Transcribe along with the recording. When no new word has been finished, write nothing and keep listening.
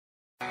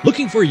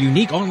Looking for a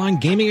unique online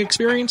gaming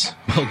experience?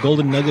 Well,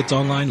 Golden Nugget's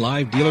online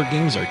live dealer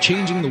games are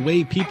changing the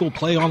way people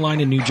play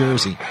online in New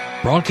Jersey.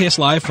 Broadcast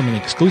live from an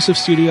exclusive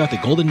studio at the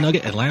Golden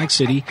Nugget Atlantic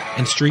City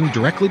and streamed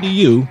directly to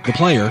you, the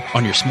player,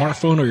 on your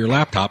smartphone or your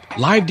laptop,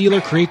 Live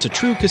Dealer creates a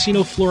true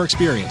casino floor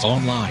experience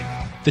online.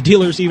 The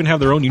dealers even have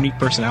their own unique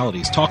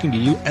personalities, talking to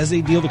you as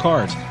they deal the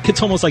cards.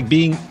 It's almost like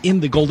being in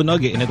the Golden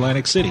Nugget in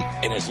Atlantic City.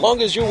 And as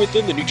long as you're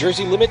within the New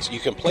Jersey limits,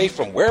 you can play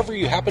from wherever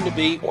you happen to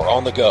be or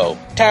on the go.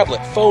 Tablet,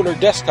 phone, or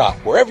desktop,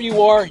 wherever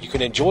you are, you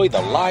can enjoy the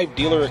Live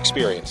Dealer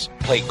experience.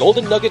 Play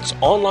Golden Nugget's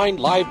online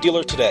Live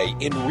Dealer today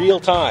in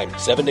real time,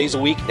 7 days a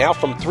week, now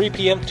from 3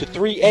 p.m. to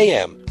 3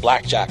 a.m.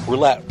 Blackjack,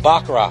 roulette,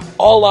 baccarat,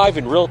 all live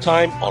in real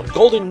time on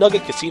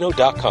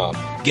GoldenNuggetCasino.com.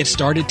 Get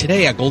started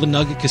today at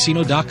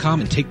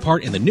GoldenNuggetCasino.com and take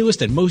part in the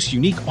newest and most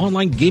unique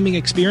online gaming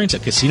experience a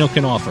casino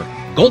can offer.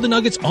 Golden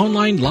Nugget's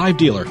online Live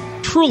Dealer,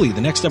 truly the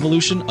next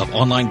evolution of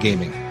online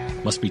gaming.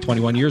 Must be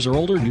 21 years or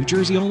older, New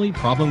Jersey only.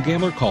 Problem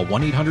gambler, call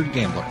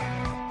 1-800-GAMBLER.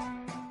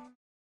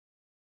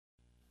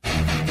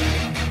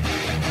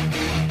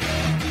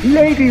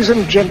 Ladies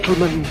and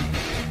gentlemen,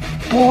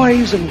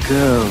 boys and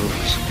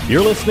girls,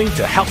 you're listening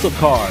to House of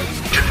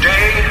Cards.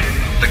 Today,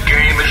 the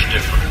game is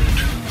different.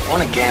 I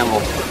want to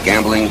gamble.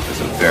 Gambling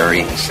is a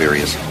very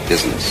serious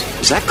business.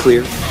 Is that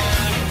clear?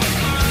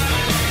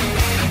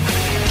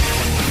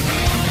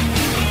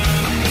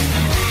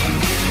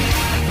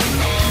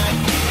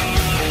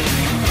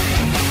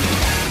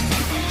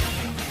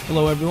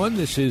 Hello, everyone.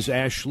 This is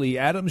Ashley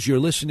Adams. You're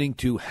listening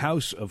to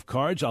House of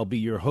Cards. I'll be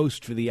your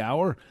host for the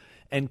hour.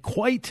 And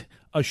quite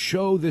a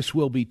show this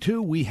will be,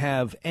 too. We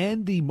have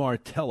Andy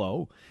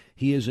Martello.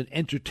 He is an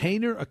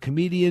entertainer, a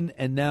comedian,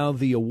 and now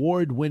the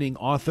award-winning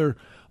author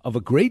of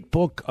a great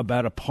book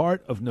about a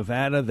part of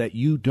Nevada that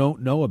you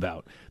don't know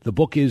about. The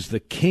book is The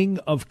King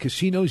of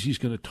Casinos. He's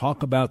going to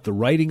talk about the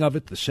writing of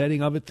it, the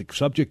setting of it, the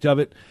subject of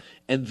it.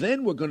 And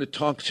then we're going to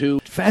talk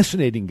to a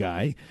fascinating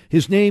guy.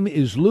 His name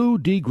is Lou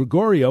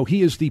DiGregorio.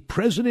 He is the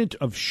president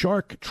of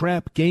Shark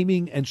Trap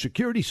Gaming and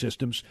Security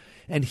Systems,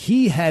 and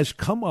he has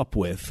come up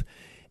with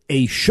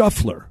a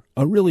shuffler,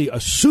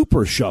 a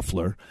super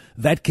shuffler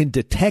that can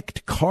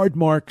detect card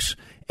marks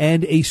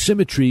and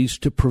asymmetries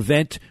to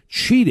prevent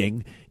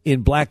cheating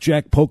in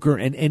blackjack, poker,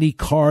 and any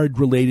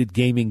card-related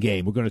gaming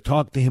game. We're going to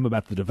talk to him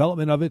about the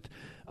development of it,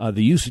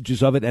 the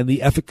usages of it, and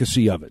the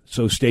efficacy of it.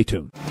 So stay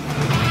tuned.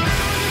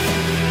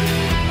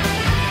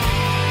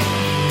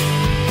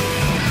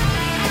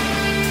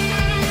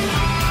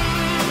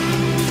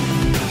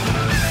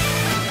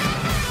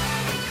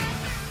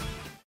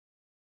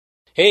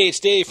 Hey, it's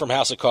Dave from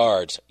House of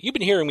Cards. You've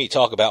been hearing me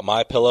talk about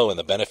MyPillow and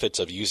the benefits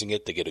of using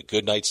it to get a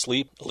good night's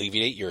sleep,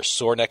 alleviate your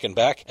sore neck and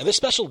back, and the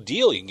special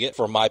deal you can get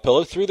from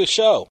MyPillow through the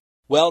show.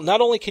 Well,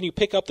 not only can you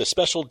pick up the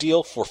special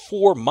deal for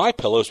 4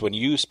 MyPillows when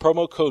you use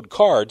promo code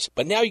CARDS,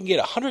 but now you can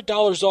get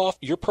 $100 off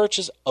your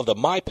purchase of the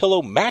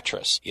MyPillow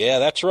mattress. Yeah,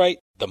 that's right,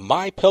 the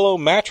MyPillow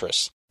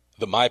mattress.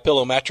 The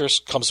MyPillow mattress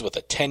comes with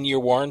a 10-year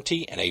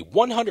warranty and a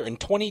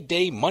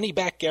 120-day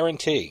money-back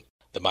guarantee.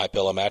 The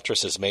MyPillow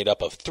mattress is made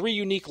up of 3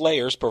 unique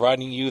layers,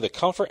 providing you the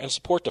comfort and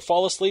support to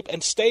fall asleep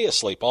and stay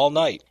asleep all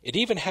night. It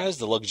even has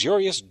the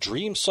luxurious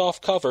Dream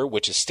Soft cover,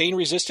 which is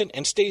stain-resistant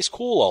and stays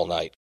cool all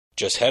night.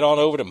 Just head on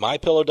over to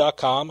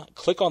MyPillow.com,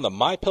 click on the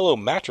MyPillow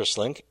mattress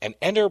link, and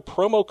enter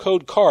promo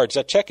code CARDS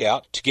at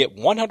checkout to get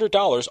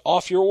 $100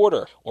 off your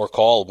order. Or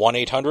call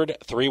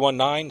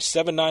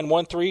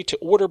 1-800-319-7913 to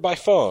order by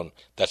phone.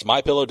 That's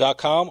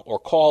MyPillow.com or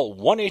call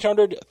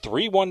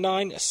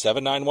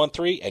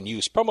 1-800-319-7913 and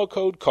use promo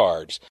code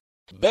CARDS.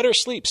 Better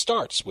sleep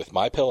starts with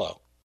MyPillow.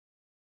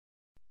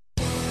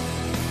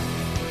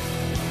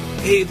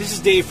 Hey, this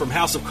is Dave from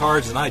House of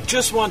Cards, and I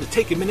just wanted to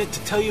take a minute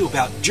to tell you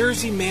about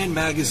Jersey Man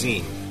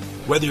Magazine.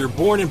 Whether you're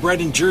born and bred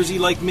in Jersey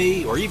like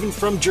me, or even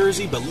from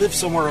Jersey but live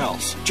somewhere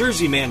else,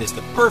 Jersey Man is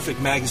the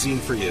perfect magazine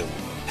for you.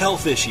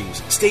 Health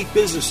issues, state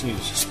business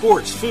news,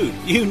 sports, food,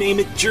 you name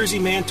it, Jersey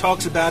Man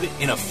talks about it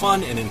in a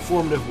fun and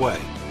informative way.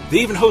 They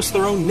even host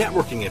their own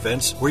networking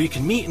events where you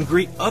can meet and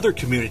greet other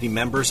community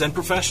members and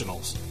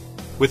professionals.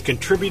 With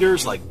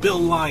contributors like Bill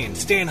Lyon,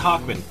 Stan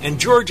Hochman, and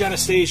George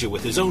Anastasia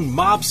with his own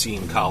mob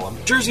scene column,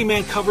 Jersey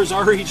Man covers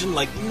our region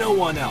like no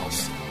one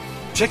else.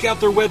 Check out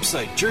their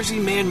website,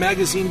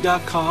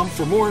 JerseyManMagazine.com,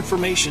 for more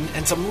information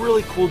and some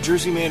really cool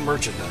Jersey Man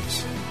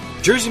merchandise.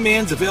 Jersey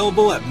Man's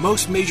available at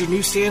most major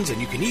newsstands, and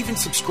you can even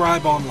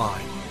subscribe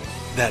online.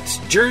 That's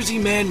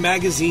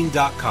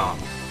JerseyManMagazine.com.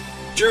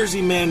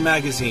 Jersey Man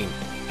Magazine.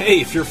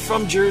 Hey, if you're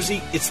from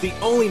Jersey, it's the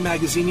only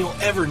magazine you'll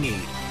ever need.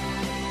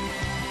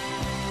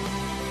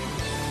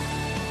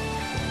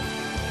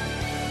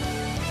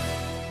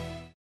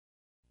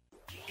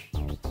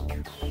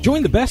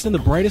 Join the best and the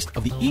brightest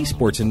of the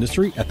esports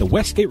industry at the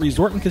Westgate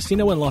Resort and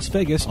Casino in Las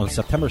Vegas on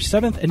September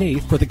 7th and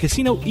 8th for the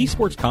Casino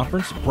Esports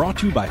Conference brought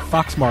to you by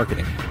Fox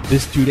Marketing.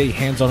 This 2-day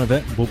hands-on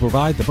event will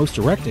provide the most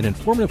direct and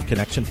informative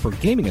connection for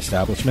gaming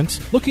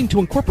establishments looking to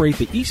incorporate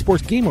the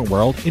esports gamer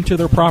world into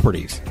their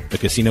properties. The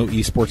Casino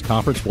Esports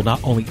Conference will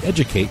not only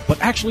educate, but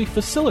actually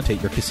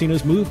facilitate your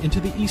casino's move into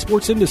the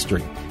esports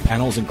industry.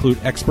 Panels include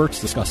experts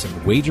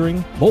discussing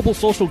wagering, mobile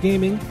social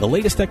gaming, the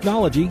latest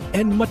technology,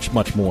 and much,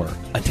 much more.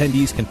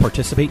 Attendees can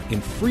participate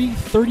in free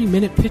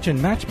 30-minute pitch and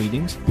match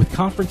meetings with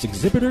conference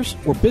exhibitors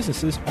or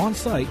businesses on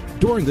site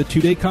during the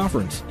 2-day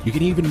conference. You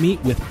can even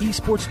meet with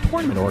esports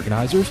tournament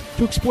organizers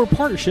to explore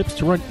partnerships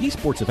to run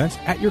esports events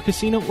at your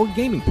casino or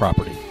gaming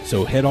property.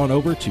 So head on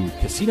over to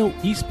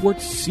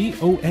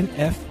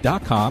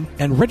CasinoEsportsConf.com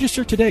and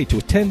register today to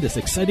attend this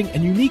exciting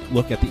and unique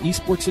look at the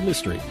esports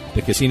industry.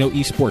 The Casino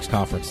Esports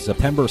Conference,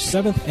 September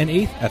 7th and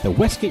 8th at the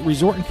Westgate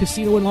Resort and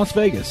Casino in Las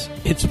Vegas.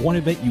 It's one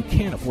event you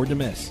can't afford to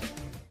miss.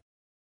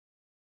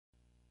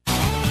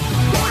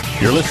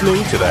 You're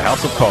listening to the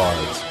House of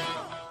Cards.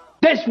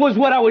 This was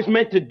what I was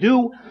meant to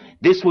do.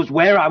 This was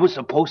where I was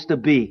supposed to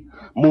be.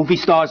 Movie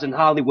stars in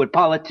Hollywood,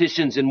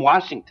 politicians in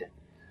Washington.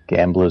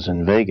 Gamblers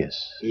in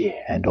Vegas. Yeah.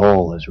 And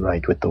all is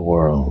right with the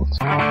world.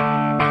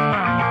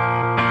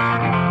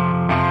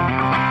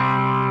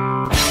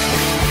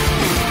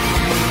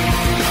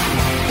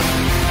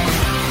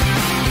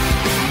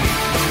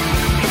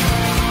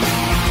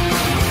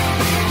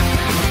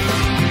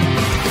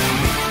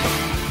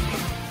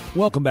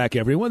 Welcome back,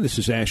 everyone. This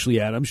is Ashley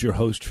Adams, your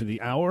host for the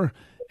hour,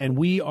 and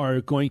we are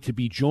going to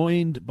be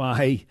joined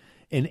by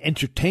an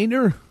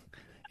entertainer,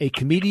 a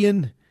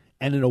comedian,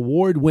 and an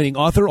award-winning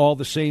author, all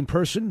the same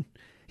person.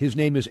 His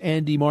name is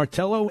Andy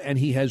Martello, and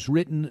he has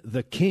written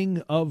The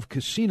King of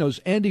Casinos.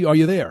 Andy, are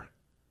you there?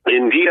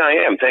 Indeed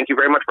I am. Thank you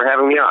very much for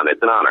having me on.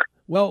 It's an honor.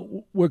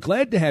 Well, we're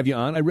glad to have you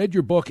on. I read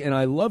your book, and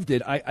I loved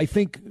it. I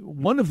think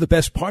one of the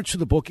best parts of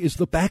the book is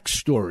the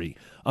backstory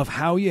of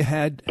how you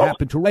had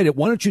happened to write it.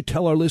 Why don't you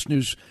tell our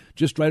listeners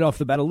just right off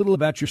the bat a little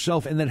about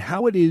yourself and then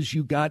how it is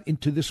you got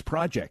into this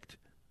project?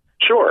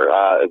 Sure.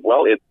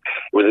 Well, it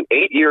was an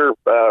 8-year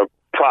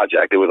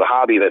project. It was a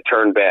hobby that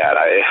turned bad.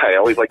 I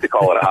always like to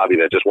call it a hobby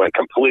that just went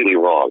completely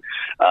wrong.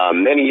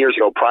 Many years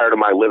ago, prior to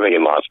my living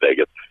in Las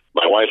Vegas,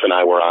 my wife and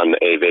I were on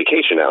a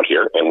vacation out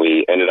here, and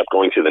we ended up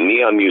going to the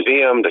Neon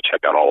Museum to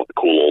check out all of the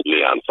cool old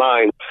neon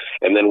signs,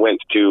 and then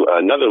went to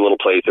another little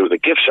place. It was a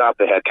gift shop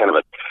that had kind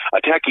of a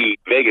tacky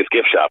Vegas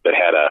gift shop that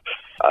had a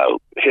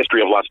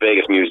history of Las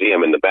Vegas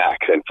museum in the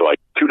back. And for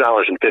like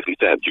 $2.50,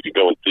 you could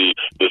go and see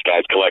this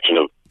guy's collection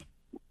of,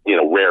 you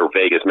know, rare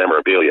Vegas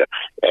memorabilia.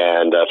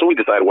 And so we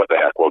decided, what the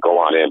heck, we'll go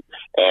on in.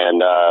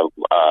 And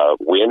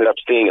we ended up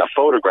seeing a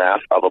photograph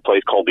of a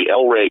place called the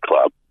El Rey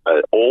Club,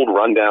 an old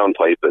rundown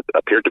place that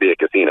appeared to be a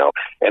casino.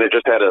 And it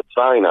just had a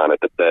sign on it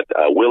that said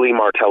Willie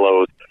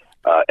Martello's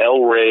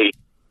El Rey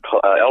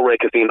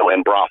Casino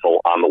and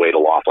Brothel on the way to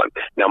Laughlin.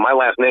 Now, my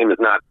last name is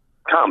not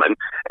common,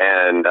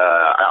 and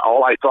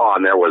all I saw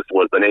on there was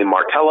the name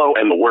Martello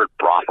and the word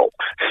brothel.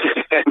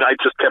 And I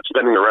just kept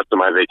spending the rest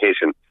of my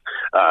vacation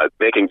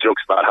making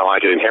jokes about how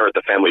I could inherit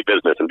the family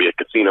business and be a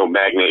casino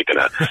magnate and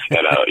a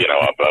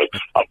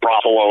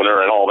brothel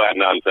owner and all that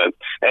nonsense.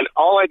 And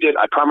all I did,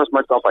 I promised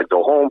myself I'd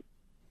go home,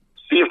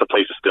 see if the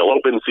place is still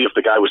open, see if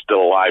the guy was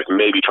still alive,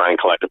 maybe try and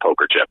collect a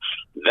poker chip.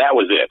 That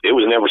was it. It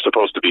was never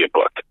supposed to be a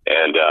book.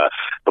 And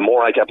the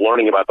more I kept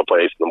learning about the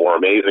place, the more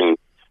amazing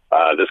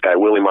this guy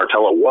Willie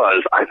Martello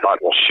was. I thought,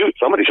 well, shoot,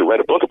 somebody should write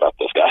a book about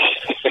this guy.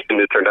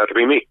 And it turned out to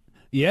be me.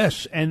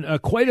 Yes, and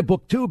quite a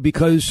book, too,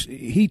 because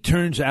he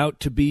turns out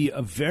to be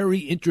a very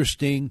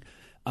interesting,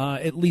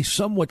 at least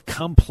somewhat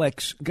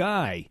complex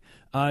guy.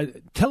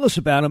 Tell us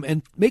about him,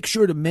 and make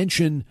sure to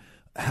mention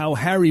how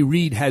Harry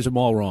Reid has him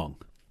all wrong.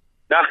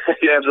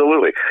 Yeah,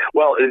 absolutely.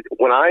 Well,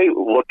 when I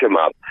looked him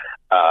up,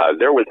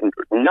 there was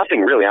nothing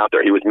really out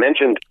there. He was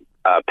mentioned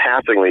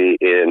passively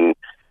in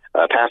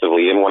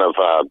one of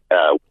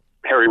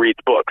Harry Reid's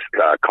books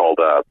called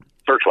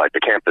Searchlight, The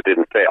Camp That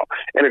Didn't Fail.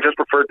 And it just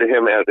referred to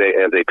him as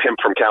a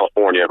pimp from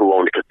California who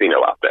owned a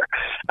casino out there.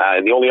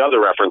 And the only other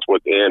reference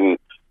was in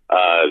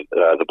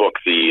the book,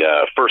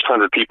 The First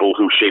 100 People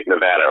Who Shaped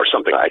Nevada, or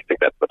something. I think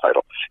that's the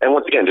title. And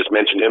once again, just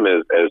mentioned him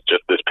as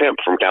just this pimp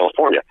from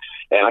California.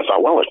 And I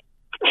thought, well, it's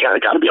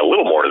got to be a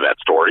little more to that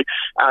story.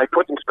 I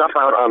put some stuff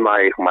out on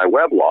my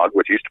weblog,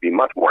 which used to be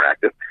much more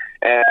active,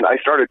 and I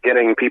started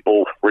getting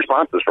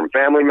responses from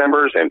family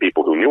members and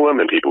people who knew him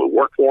and people who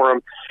worked for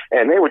him,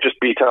 and they would just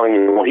be telling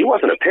me, well, he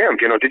wasn't a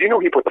pimp. You know, did you know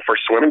he put the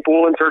first swimming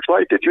pool in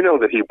Searchlight? Did you know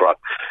that he brought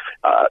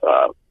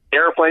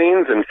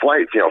airplanes and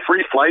flights,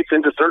 free flights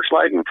into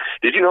Searchlight? And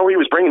did you know he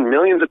was bringing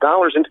millions of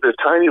dollars into this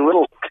tiny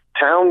little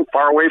town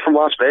far away from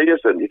Las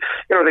Vegas? And,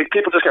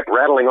 people just kept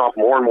rattling off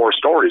more and more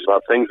stories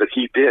about things that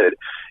he did.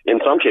 In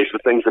some cases,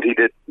 things that he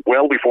did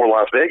well before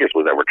Las Vegas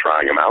was ever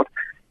trying him out.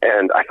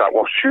 And I thought,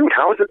 well, shoot,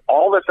 how is it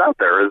all that's out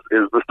there is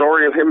the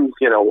story of him,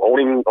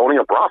 owning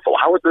a brothel?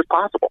 How is this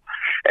possible?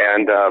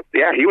 And,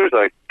 he was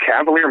a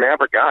cavalier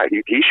maverick guy.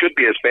 He should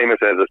be as famous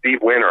as a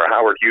Steve Wynn or a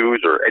Howard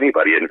Hughes or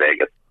anybody in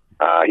Vegas.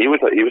 He was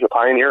a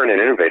pioneer and an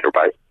innovator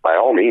by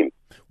all means.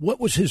 What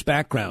was his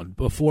background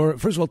before?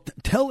 First of all,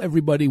 tell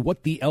everybody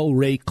what the El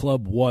Rey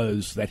Club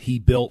was that he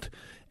built,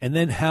 and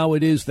then how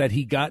it is that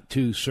he got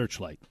to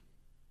Searchlight.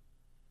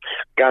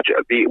 Gotcha.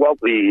 His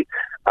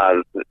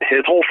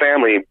whole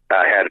family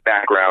had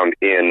background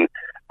in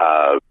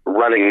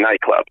running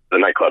the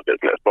nightclub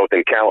business, both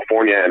in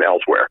California and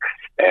elsewhere.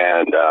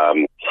 And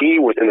he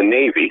was in the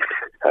Navy.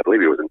 I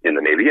believe he was in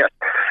the Navy. Yes.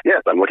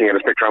 I'm looking at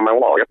his picture on my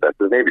wall. Yep, that's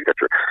his Navy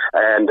picture.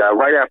 And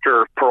right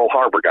after Pearl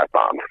Harbor got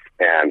bombed,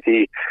 and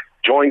he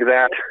joined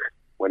that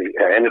when he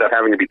ended up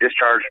having to be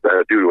discharged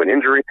due to an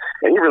injury,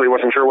 and he really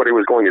wasn't sure what he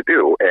was going to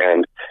do.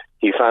 And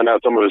he found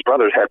out some of his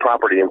brothers had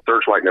property in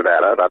Searchlight,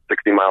 Nevada, about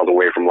 60 miles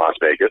away from Las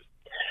Vegas,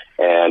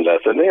 and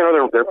said, they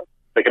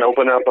can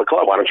open up a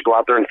club. Why don't you go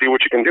out there and see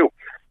what you can do?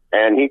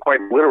 And he quite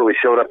literally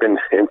showed up in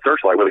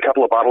Searchlight with a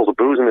couple of bottles of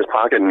booze in his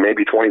pocket and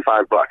maybe $25,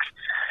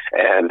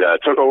 and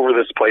took over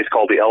this place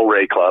called the El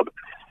Rey Club.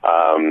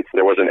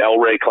 There was an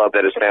El Rey Club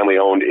that his family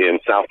owned in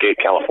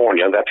Southgate,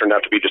 California. That turned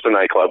out to be just a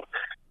nightclub.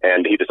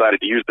 And he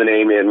decided to use the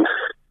name in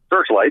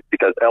Searchlight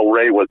because El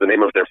Rey was the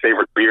name of their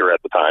favorite beer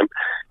at the time.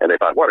 And they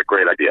thought, what a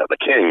great idea. The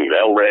King, the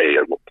El Rey.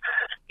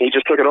 He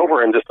just took it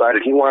over and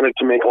decided he wanted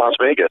to make Las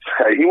Vegas.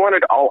 He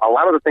wanted a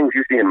lot of the things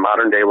you see in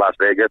modern-day Las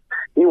Vegas,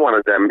 he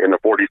wanted them in the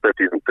 40s,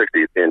 50s, and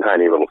 60s in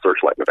tiny little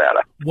Searchlight, Nevada.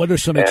 What are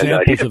some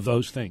examples of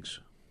those things?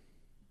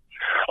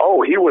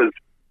 Oh, he was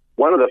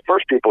one of the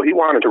first people. He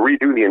wanted to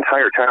redo the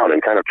entire town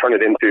and kind of turn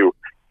it into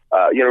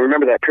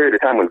remember that period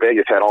of time when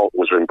Vegas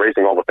was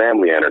embracing all the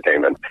family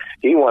entertainment?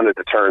 He wanted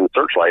to turn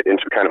Searchlight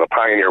into kind of a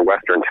pioneer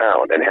Western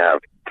town and have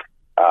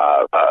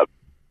a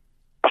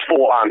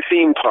full-on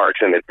theme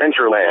parks and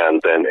adventure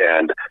lands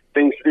and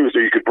things to do so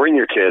you could bring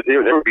your kids.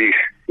 There would be.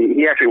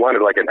 He actually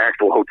wanted like an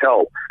actual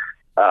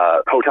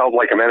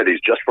hotel-like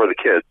amenities just for the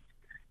kids,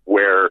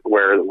 where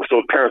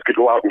so the parents could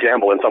go out and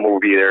gamble and someone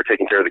would be there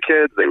taking care of the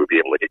kids. They would be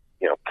able to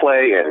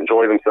play and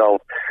enjoy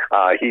themselves.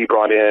 He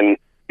brought in.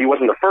 He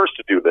wasn't the first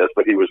to do this,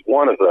 but he was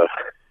one of the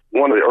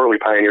early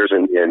pioneers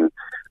in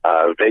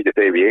Vegas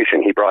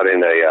aviation. He brought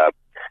in a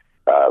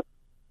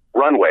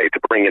runway to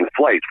bring in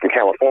flights from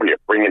California,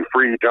 bring in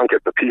free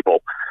junkets of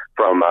people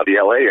from the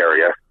LA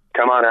area.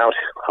 Come on out.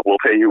 We'll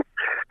pay you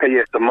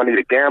some money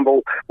to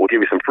gamble. We'll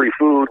give you some free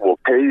food. We'll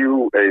pay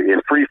you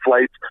in free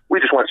flights. We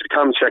just want you to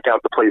come check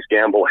out the place,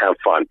 gamble, have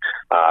fun.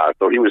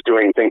 So he was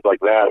doing things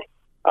like that.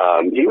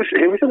 He was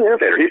an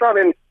innovator. He brought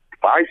in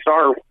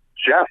 5-star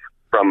chef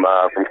from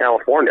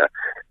California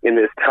in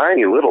this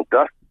tiny little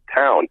dust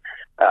town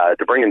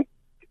to bring in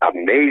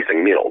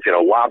amazing meals,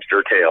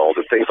 lobster tails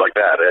and things like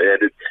that.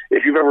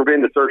 If you've ever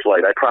been to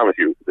Searchlight, I promise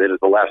you, it is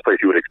the last place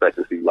you would expect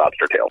to see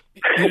lobster tails.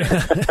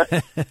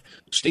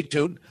 Stay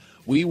tuned.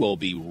 We will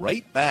be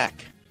right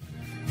back.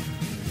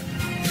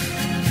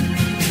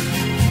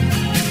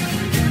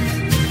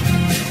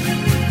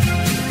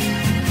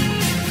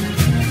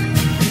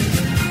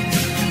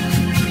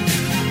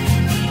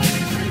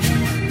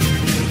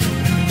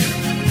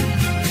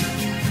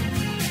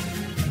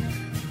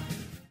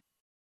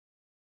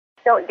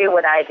 Don't do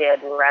what I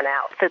did and run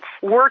out. If it's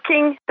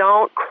working,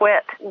 don't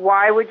quit.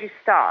 Why would you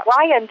stop?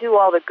 Why undo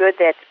all the good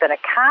that's been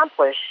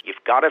accomplished?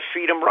 You've got to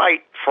feed them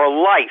right for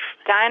life.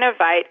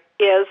 Dynovite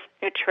is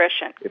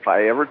nutrition. If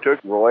I ever took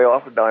Roy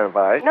off of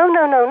Dynovite...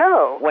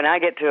 No. When I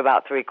get to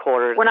about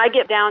 3/4... When I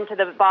get down to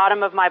the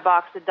bottom of my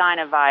box of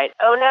Dynovite...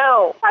 Oh,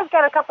 no. I've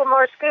got a couple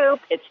more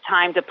scoops. It's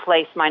time to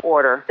place my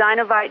order.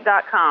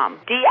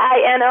 Dynovite.com.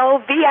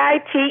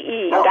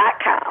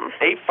 DINOVITE.com.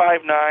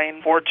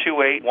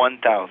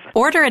 859-428-1000.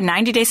 Order a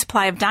 90-day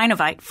supply of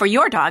Dynovite for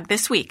your dog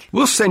this week.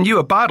 We'll send you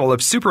a bottle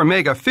of Super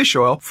Mega Fish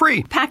Oil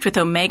free. Packed with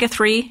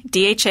omega-3,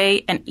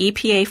 DHA, and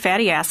EPA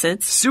fatty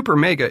acids. Super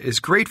Mega is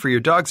great for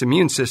your dog's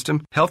immune system,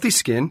 healthy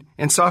skin,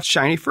 and soft,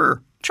 shiny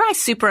fur. Try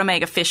Super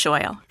Omega Fish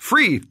Oil.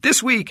 Free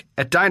this week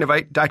at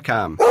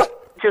Dynovite.com.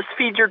 Just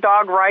feed your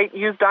dog right.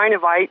 Use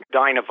Dynovite.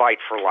 Dynovite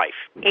for life.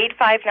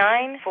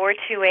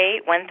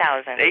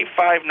 859-428-1000.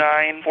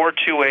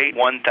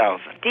 859-428-1000.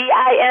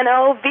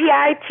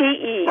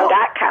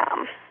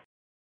 DINOVITE.com.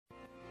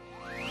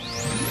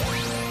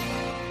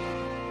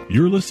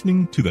 You're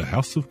listening to the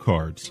House of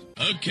Cards.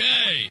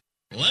 Okay,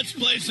 let's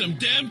play some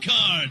damn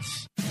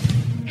cards.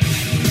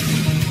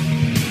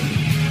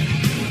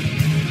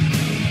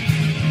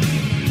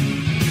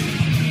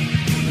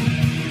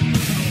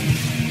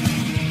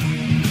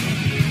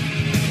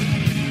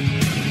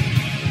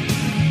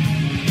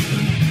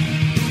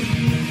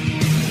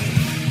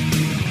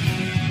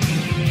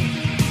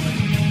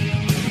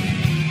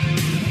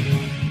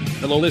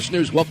 Hello,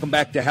 listeners. Welcome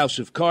back to House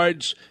of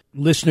Cards.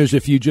 Listeners,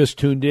 if you just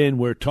tuned in,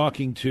 we're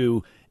talking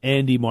to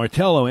Andy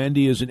Martello.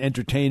 Andy is an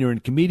entertainer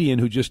and comedian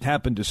who just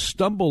happened to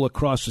stumble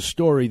across a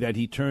story that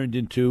he turned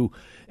into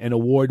an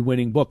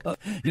award-winning book.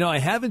 I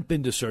haven't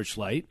been to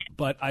Searchlight,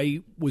 but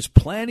I was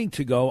planning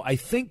to go. I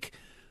think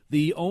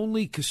the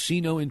only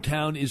casino in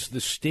town is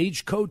the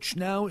Stagecoach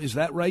now. Is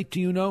that right?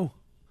 Do you know?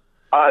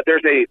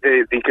 There's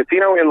the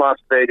casino in Las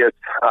Vegas.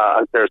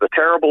 There's a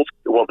Terribles.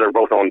 Well, they're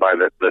both owned by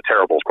the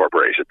Terribles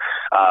Corporation.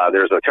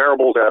 There's a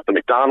Terribles at the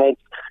McDonald's,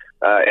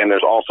 and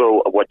there's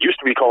also what used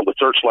to be called the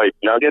Searchlight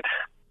Nugget.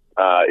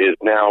 Is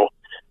now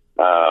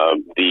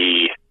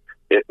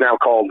it's now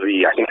called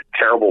the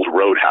Terribles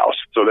Roadhouse.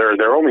 So there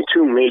are only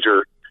two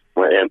major.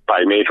 And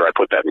by major, I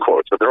put that in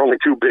quotes, but there are only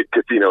two big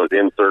casinos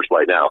in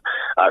Searchlight now.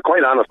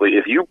 Quite honestly,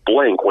 if you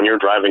blink when you're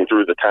driving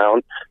through the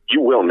town,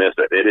 you will miss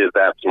it. It is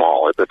that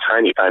small. It's a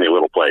tiny, tiny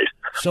little place.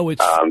 So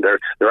it's they're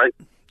right.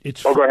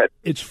 Go ahead.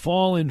 It's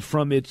fallen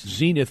from its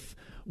zenith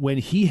when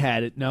he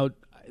had it. Now,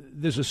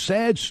 there's a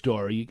sad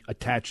story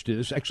attached to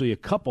this, actually a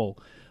couple.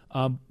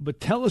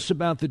 But tell us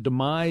about the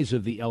demise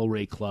of the El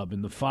Rey Club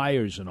and the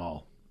fires and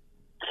all.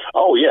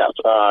 Oh yes,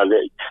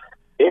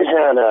 it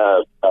had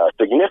a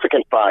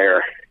significant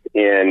fire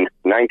in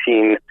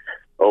 62.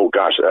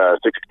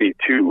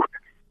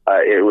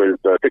 It was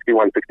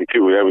 61,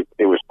 62.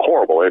 It was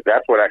horrible.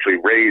 That's what actually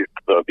raised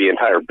the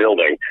entire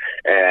building,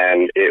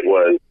 and it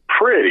was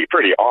pretty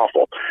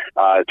awful.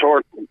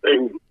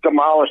 It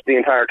demolished the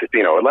entire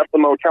casino. It left the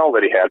motel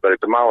that he had, but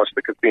it demolished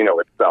the casino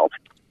itself.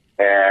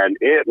 And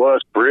it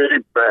was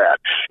pretty bad.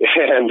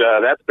 And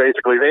that's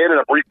basically, they ended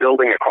up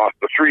rebuilding across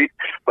the street,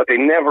 but they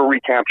never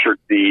recaptured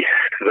the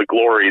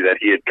glory that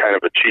he had kind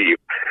of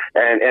achieved.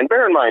 And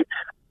bear in mind,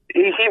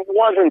 he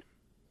wasn't,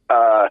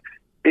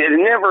 it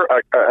never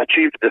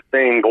achieved the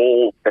same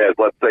goal as,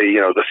 let's say,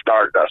 the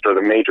Stardust or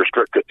the major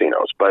strip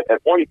casinos. But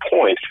at one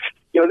point,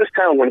 this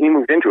town, when he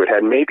moved into it,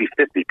 had maybe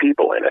 50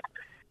 people in it.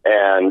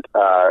 And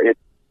it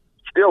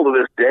still to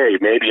this day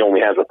maybe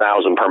only has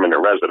 1,000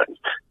 permanent residents.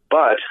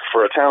 But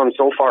for a town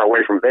so far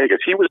away from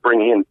Vegas, he was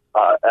bringing in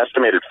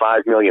estimated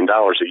 $5 million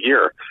a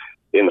year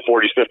in the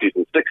 40s, 50s,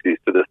 and 60s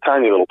to this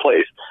tiny little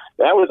place.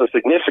 That was a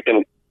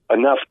significant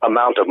enough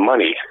amount of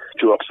money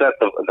to upset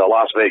the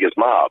Las Vegas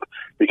mob,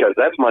 because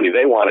that's money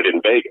they wanted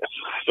in Vegas.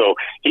 So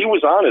he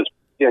was on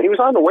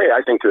the way,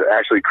 I think, to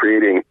actually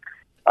creating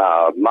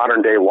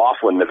modern day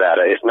Laughlin,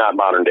 Nevada, if not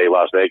modern day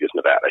Las Vegas,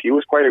 Nevada. He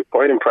was quite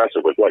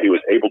impressive with what he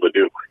was able to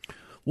do.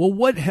 Well,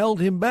 what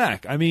held him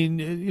back? I mean,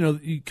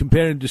 you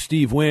compare him to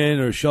Steve Wynn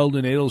or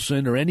Sheldon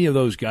Adelson or any of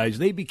those guys,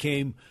 they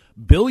became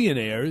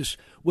billionaires.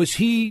 Was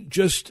he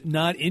just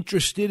not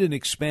interested in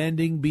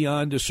expanding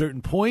beyond a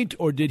certain point,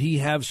 or did he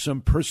have some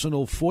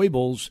personal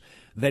foibles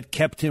that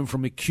kept him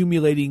from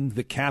accumulating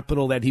the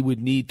capital that he would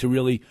need to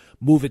really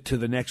move it to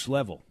the next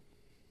level?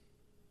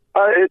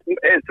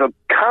 It's a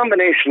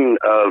combination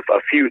of a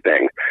few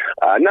things,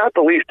 not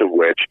the least of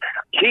which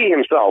he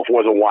himself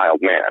was a wild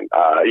man.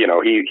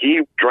 He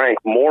drank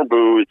more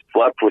booze,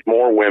 slept with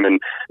more women,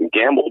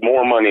 gambled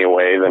more money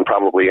away than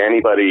probably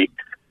any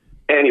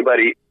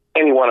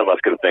one of us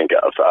could think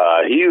of.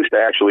 He used to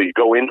actually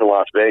go into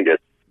Las Vegas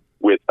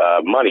with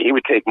money. He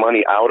would take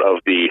money out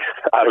of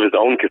his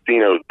own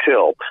casino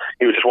till.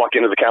 He would just walk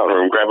into the counter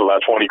room, grab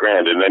about 20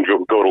 grand, and then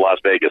go to Las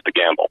Vegas to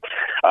gamble,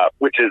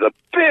 which is a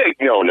big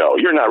no-no.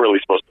 You're not really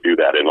supposed to do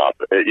that in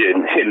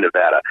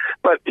Nevada.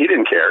 But he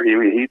didn't care.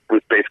 He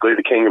was basically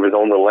the king of his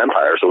own little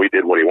empire, so he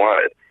did what he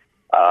wanted.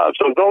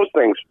 So those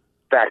things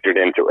factored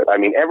into it. I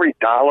mean, every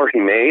dollar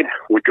he made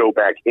would go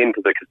back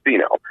into the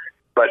casino,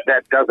 but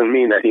that doesn't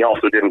mean that he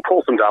also didn't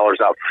pull some dollars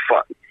out for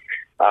fun.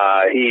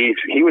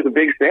 He was a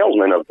big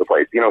salesman of the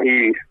place.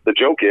 The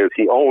joke is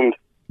he owned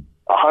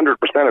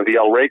 100% of the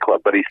El Rey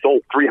Club, but he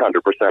sold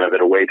 300% of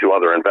it away to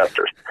other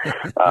investors.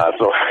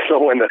 So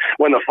when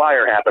the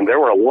fire happened, there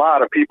were a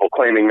lot of people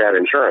claiming that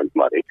insurance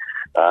money,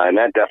 and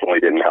that definitely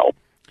didn't help.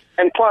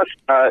 And plus,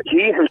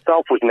 he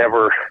himself was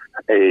never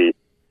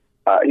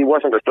he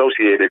wasn't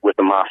associated with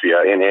the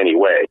mafia in any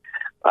way,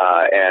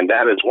 and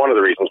that is one of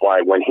the reasons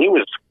why when he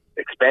was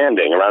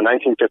expanding around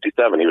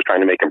 1957, he was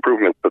trying to make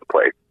improvements to the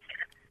place.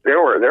 There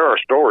are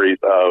stories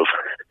of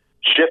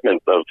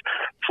shipments of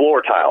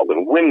floor tiles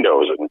and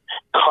windows and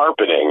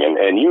carpeting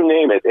and you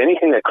name it,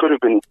 anything that could have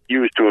been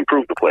used to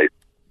improve the place.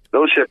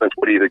 Those shipments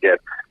would either get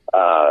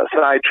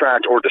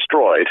sidetracked or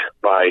destroyed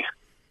by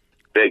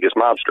Vegas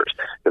mobsters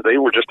because they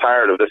were just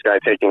tired of this guy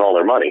taking all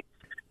their money.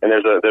 And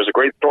there's a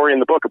great story in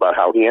the book about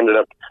how he ended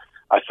up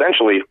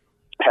essentially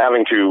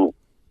having to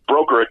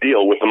broker a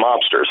deal with the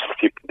mobsters.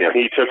 He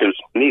took his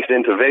niece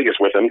into Vegas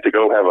with him to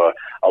go have a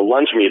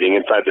lunch meeting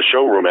inside the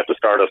showroom at the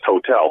Stardust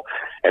Hotel.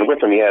 And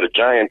with him, he had a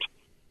giant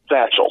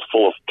satchel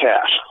full of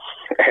cash.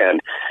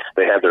 And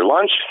they had their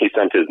lunch. He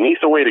sent his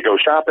niece away to go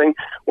shopping.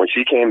 When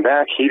she came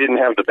back, he didn't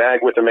have the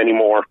bag with him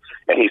anymore.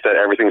 And he said,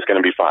 everything's going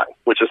to be fine,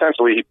 which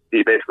essentially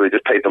he basically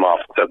just paid them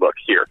off and said, look,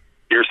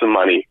 here's some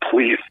money.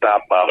 Please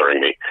stop bothering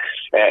me.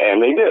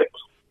 And they did.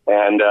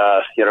 And,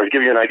 to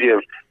give you an idea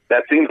of,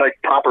 that seems like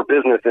proper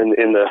business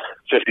in the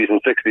 50s and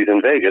 60s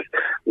in Vegas.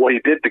 What he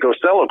did to go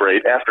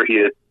celebrate after he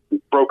had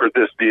brokered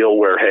this deal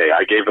where, hey,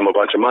 I gave them a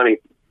bunch of money,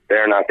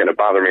 they're not going to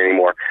bother me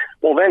anymore.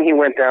 Well, then he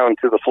went down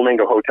to the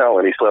Flamingo Hotel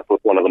and he slept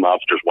with one of the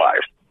mobster's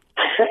wives.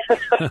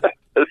 So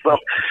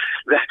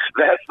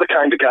that's the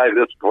kind of guy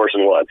this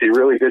person was. He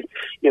really did,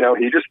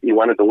 he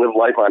wanted to live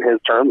life on his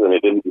terms,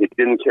 and he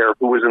didn't care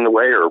who was in the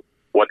way or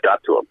what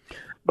got to him.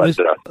 But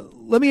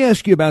let me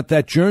ask you about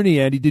that journey,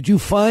 Andy. Did you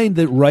find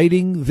that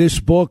writing this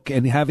book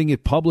and having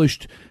it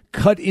published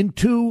cut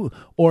into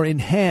or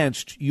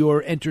enhanced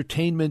your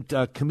entertainment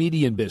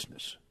comedian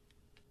business?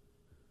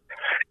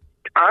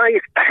 I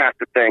have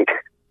to think,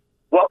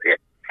 well,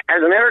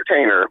 as an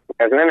entertainer,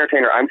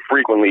 I'm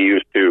frequently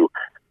used to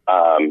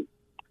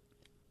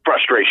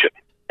frustration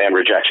and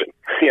rejection.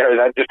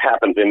 That just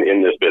happens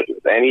in this business.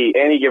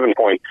 Any given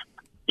point,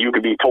 you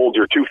could be told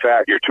you're too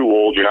fat, you're too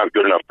old, you're not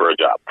good enough for a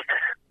job.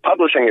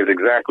 Publishing is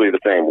exactly the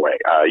same way.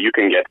 You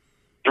can get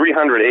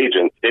 300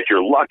 agents, if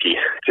you're lucky,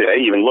 to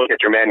even look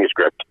at your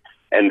manuscript,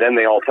 and then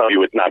they all tell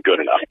you it's not good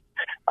enough.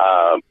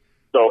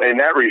 So in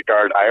that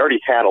regard, I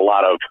already had a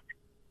lot of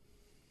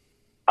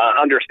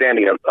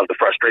understanding of the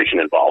frustration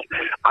involved.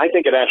 I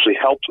think it actually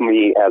helped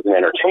me as an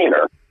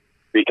entertainer,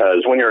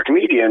 because when you're a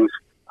comedian,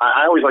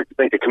 I always like to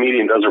think a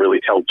comedian doesn't really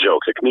tell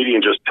jokes. A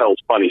comedian just tells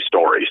funny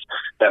stories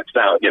that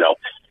sound,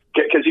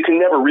 because you can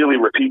never really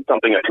repeat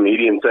something a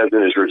comedian says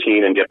in his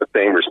routine and get the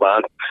same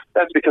response.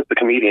 That's because the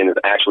comedian is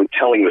actually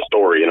telling the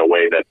story in a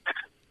way that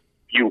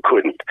you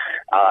couldn't.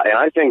 And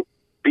I think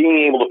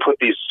being able to put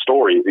these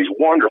stories, these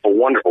wonderful,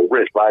 wonderful,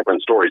 rich,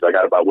 vibrant stories I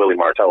got about Willie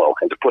Martello,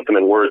 and to put them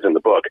in words in the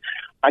book,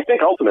 I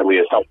think ultimately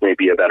has helped me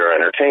be a better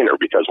entertainer,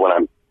 because when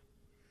I'm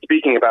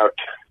speaking about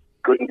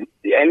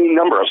any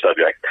number of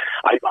subjects,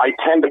 I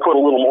tend to put a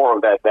little more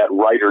of that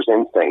writer's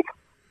instinct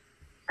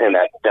and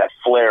that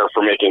flair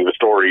for making the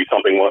story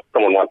something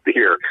someone wants to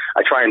hear.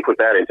 I try and put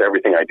that into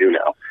everything I do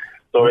now.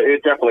 So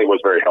it definitely was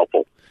very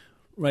helpful.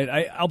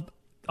 Right.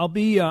 I'll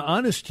be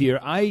honest here.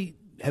 I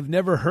have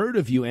never heard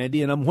of you,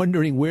 Andy, and I'm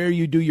wondering where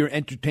you do your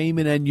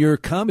entertainment and your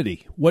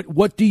comedy.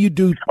 What do you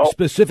do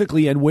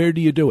specifically, and where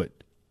do you do it?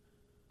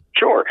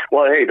 Sure.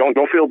 Well, hey, don't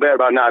feel bad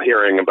about not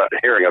hearing of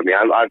me.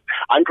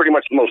 I'm pretty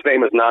much the most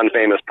famous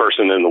non-famous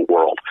person in the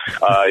world.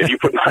 If you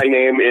put my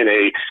name in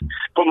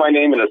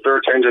a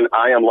search engine,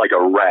 I am like a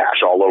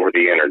rash all over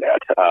the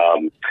internet.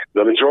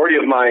 The majority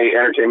of my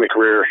entertainment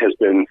career has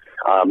been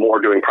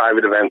more doing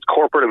private events,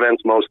 corporate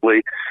events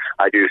mostly.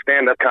 I do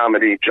stand-up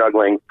comedy,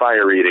 juggling,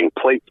 fire eating,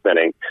 plate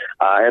spinning.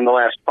 In the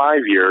last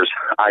 5 years,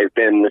 I've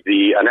been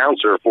the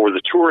announcer for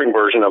the touring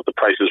version of The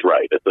Price is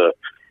Right. It's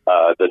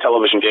the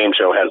television game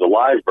show has a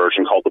live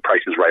version called The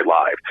Price is Right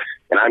Live.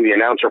 And I'm the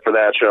announcer for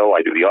that show.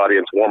 I do the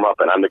audience warm-up,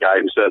 and I'm the guy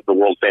who says the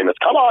world famous,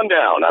 "Come on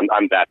down."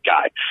 I'm that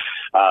guy.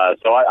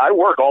 So I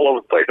work all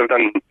over the place. I've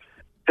done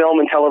film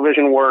and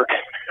television work,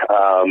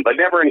 but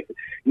never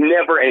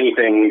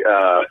anything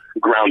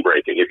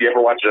groundbreaking. If you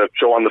ever watch a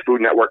show on the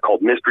Food Network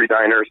called Mystery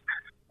Diners,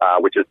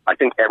 which is, I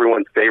think,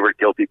 everyone's favorite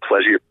guilty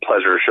pleasure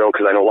show,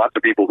 because I know lots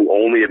of people who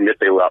only admit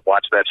they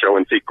watch that show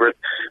in secret.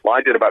 Well,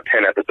 I did about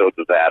 10 episodes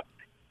of that.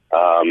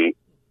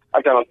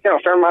 I've done a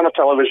fair amount of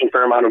television,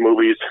 fair amount of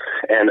movies,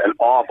 and an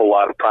awful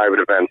lot of private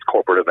events,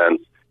 corporate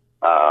events,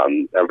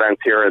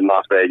 events here in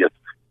Las Vegas,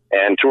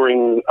 and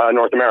touring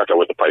North America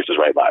with The Price is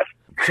Right Live.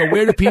 So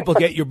where do people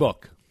get your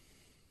book?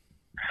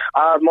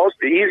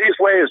 The easiest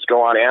way is to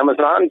go on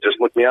Amazon. Just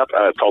look me up.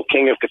 It's called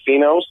King of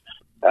Casinos.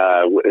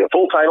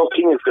 Full title,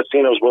 King of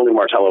Casinos, Willie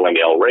Martello and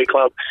the El Rey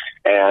Club.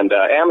 And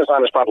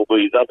Amazon is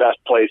probably the best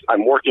place.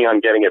 I'm working on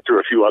getting it through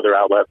a few other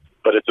outlets,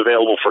 but it's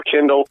available for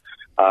Kindle.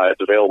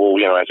 It's available,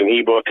 as an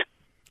ebook.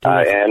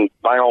 And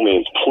by all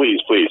means, please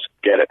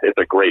get it. It's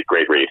a great,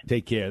 great read.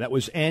 Take care. That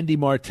was Andy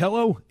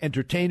Martello,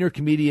 entertainer,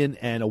 comedian,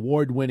 and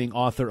award-winning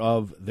author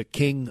of The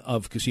King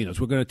of Casinos.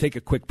 We're going to take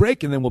a quick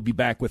break, and then we'll be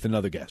back with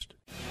another guest.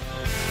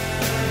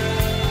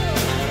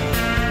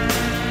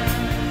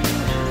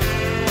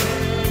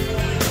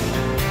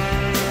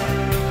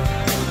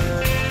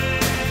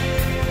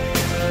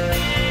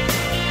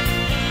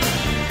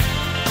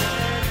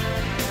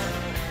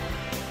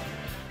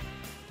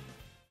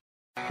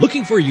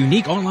 Looking for a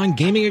unique online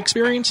gaming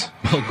experience?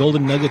 Well,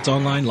 Golden Nugget's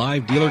online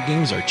live dealer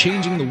games are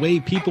changing the way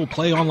people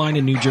play online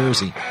in New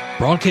Jersey.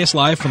 Broadcast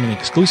live from an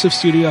exclusive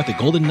studio at the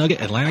Golden Nugget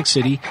Atlantic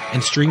City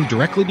and streamed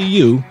directly to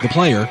you, the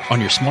player,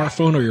 on your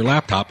smartphone or your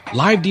laptop,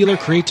 Live Dealer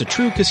creates a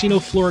true casino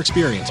floor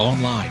experience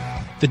online.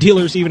 The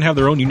dealers even have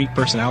their own unique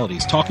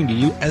personalities, talking to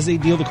you as they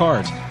deal the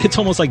cards. It's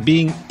almost like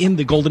being in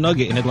the Golden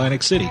Nugget in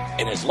Atlantic City.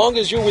 And as long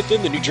as you're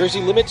within the New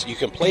Jersey limits, you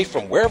can play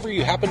from wherever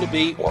you happen to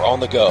be or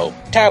on the go.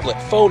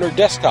 Tablet, phone, or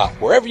desktop,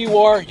 wherever you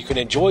are, you can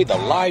enjoy the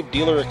Live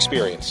Dealer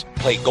experience.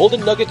 Play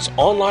Golden Nugget's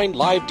online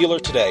Live Dealer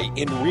today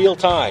in real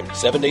time,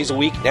 7 days a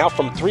week, now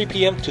from 3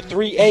 p.m. to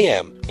 3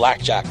 a.m.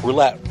 Blackjack,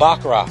 roulette,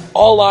 baccarat,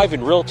 all live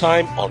in real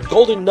time on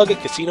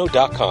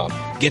GoldenNuggetCasino.com.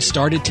 Get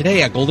started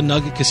today at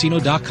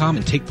GoldenNuggetCasino.com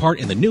and take part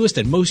in the newest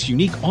and most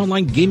unique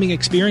online gaming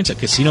experience a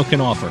casino can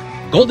offer.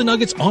 Golden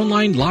Nugget's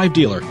online live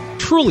dealer,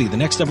 truly the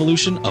next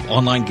evolution of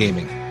online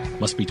gaming.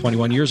 Must be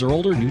 21 years or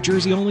older, New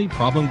Jersey only,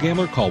 problem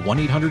gambler, call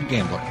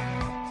 1-800-GAMBLER.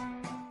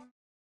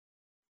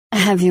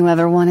 Have you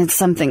ever wanted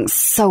something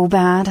so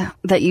bad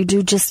that you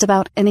do just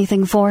about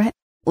anything for it?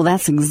 Well,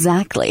 that's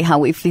exactly how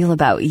we feel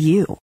about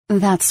you.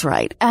 That's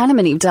right.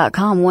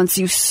 AdamandEve.com wants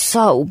you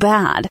so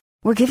bad.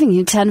 We're giving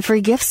you 10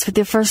 free gifts with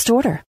your first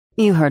order.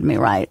 You heard me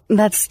right.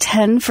 That's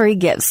 10 free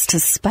gifts to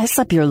spice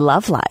up your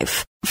love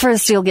life.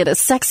 First, you'll get a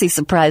sexy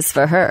surprise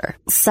for her.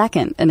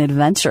 Second, an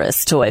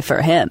adventurous toy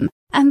for him.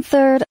 And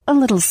third, a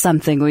little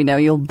something we know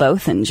you'll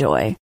both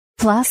enjoy.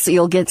 Plus,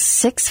 you'll get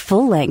 6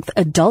 full-length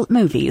adult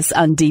movies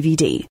on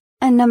DVD.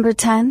 And number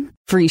 10,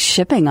 free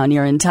shipping on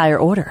your entire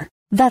order.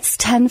 That's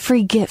 10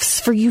 free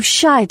gifts for you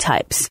shy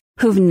types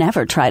who've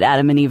never tried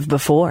Adam and Eve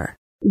before.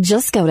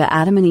 Just go to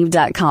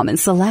adamandeve.com and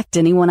select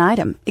any one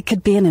item. It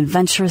could be an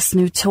adventurous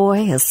new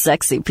toy, a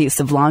sexy piece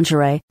of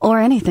lingerie, or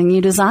anything you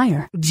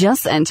desire.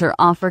 Just enter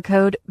offer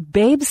code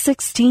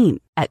BABE16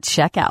 at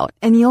checkout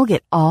and you'll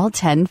get all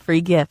 10 free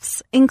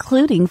gifts,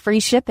 including free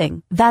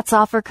shipping. That's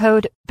offer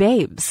code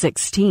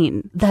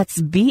BABE16.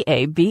 That's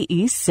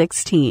BABE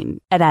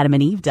 16 at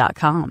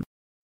adamandeve.com.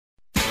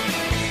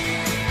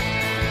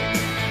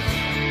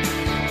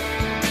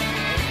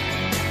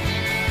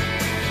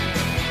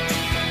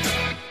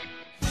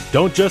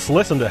 Don't just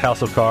listen to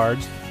House of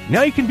Cards.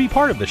 Now you can be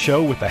part of the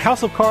show with the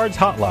House of Cards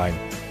hotline.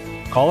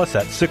 Call us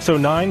at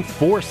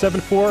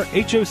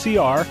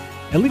 609-474-HOCR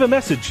and leave a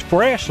message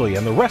for Ashley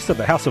and the rest of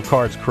the House of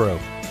Cards crew.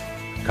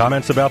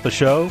 Comments about the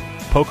show,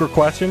 poker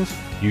questions,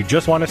 you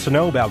just want us to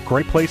know about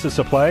great places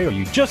to play, or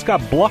you just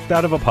got bluffed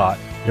out of a pot.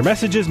 Your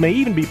messages may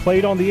even be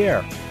played on the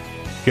air.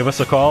 Give us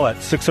a call at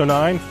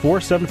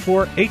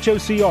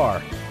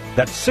 609-474-HOCR.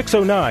 That's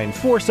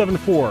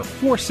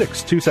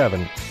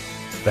 609-474-4627.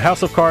 The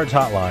House of Cards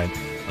hotline,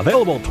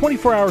 available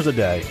 24 hours a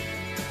day.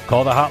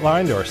 Call the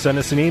hotline or send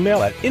us an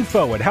email at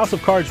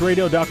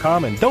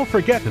info@houseofcardsradio.com, and don't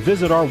forget to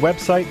visit our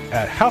website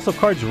at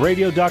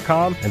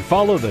houseofcardsradio.com and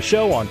follow the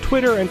show on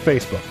Twitter and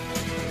Facebook.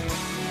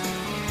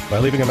 By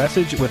leaving a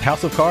message with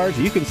House of Cards,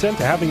 you consent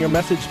to having your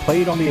message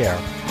played on the air.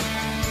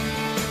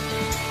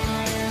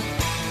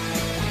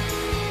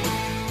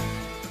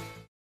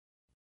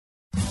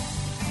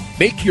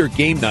 Make your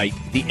game night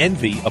the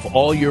envy of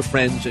all your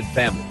friends and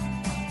family.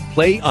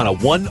 Play on a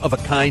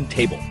one-of-a-kind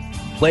table.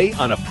 Play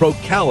on a Pro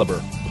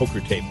Caliber poker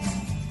table.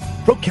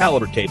 Pro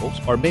Caliber tables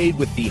are made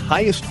with the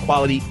highest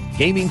quality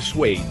gaming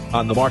suede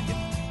on the market.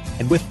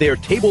 And with their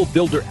Table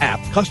Builder app,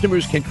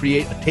 customers can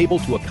create a table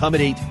to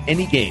accommodate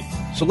any game.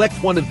 Select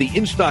one of the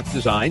in-stock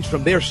designs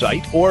from their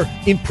site or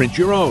imprint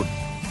your own.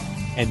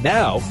 And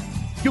now,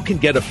 you can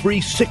get a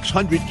free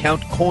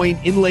 600-count coin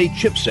inlay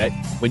chip set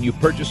when you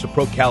purchase a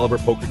Pro Caliber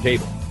poker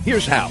table.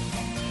 Here's how.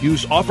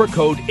 Use offer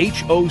code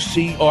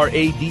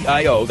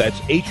HOCRADIO, that's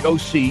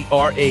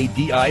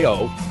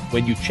HOCRADIO,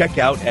 when you check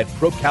out at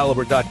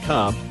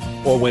ProCaliber.com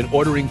or when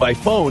ordering by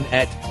phone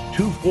at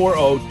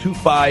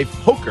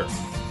 24025-POKER.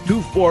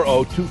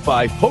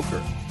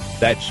 24025-POKER.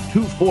 That's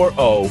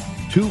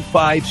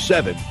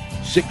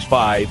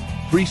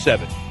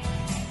 240-257-6537.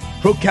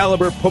 Pro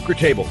Caliber Poker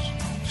Tables.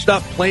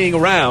 Stop playing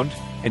around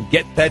and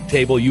get that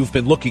table you've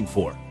been looking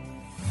for.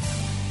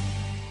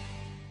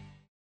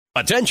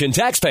 Attention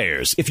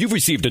taxpayers. If you've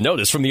received a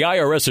notice from the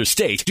IRS or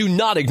state, do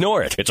not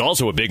ignore it. It's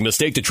also a big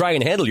mistake to try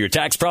and handle your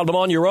tax problem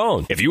on your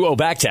own. If you owe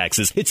back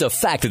taxes, it's a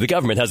fact that the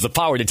government has the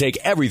power to take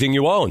everything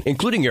you own,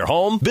 including your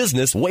home,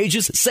 business,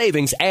 wages,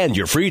 savings, and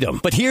your freedom.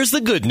 But here's the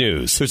good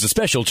news. There's a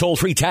special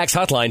toll-free tax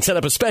hotline set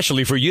up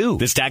especially for you.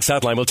 This tax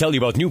hotline will tell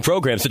you about new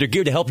programs that are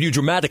geared to help you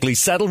dramatically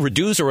settle,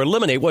 reduce, or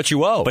eliminate what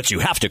you owe. But you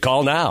have to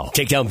call now.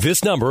 Take down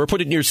this number or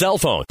put it in your cell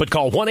phone. But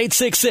call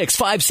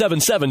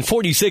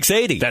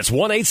 1-866-577-4680. That's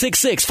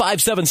 1-866-577-4680.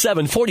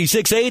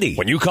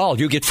 When you call,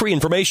 you get free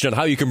information on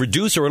how you can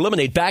reduce or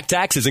eliminate back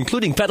taxes,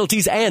 including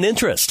penalties and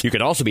interest. You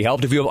can also be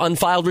helped if you have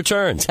unfiled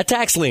returns, a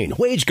tax lien,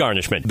 wage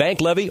garnishment, bank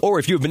levy, or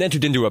if you've been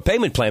entered into a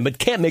payment plan but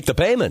can't make the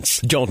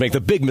payments. Don't make the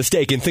big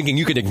mistake in thinking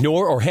you can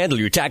ignore or handle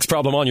your tax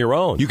problem on your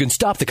own. You can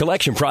stop the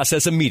collection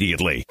process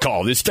immediately.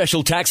 Call this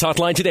special tax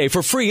hotline today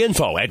for free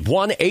info at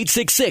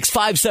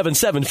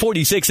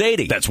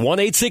 1-866-577-4680. That's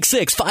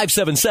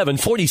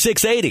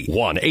 1-866-577-4680.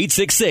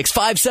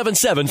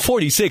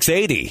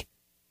 1-866-577-4680.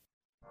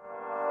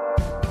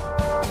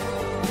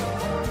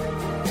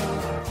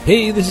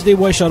 Hey, this is Dave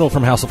Weishuttle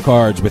from House of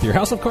Cards with your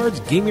House of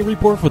Cards gaming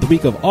report for the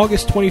week of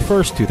August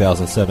 21st,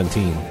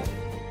 2017.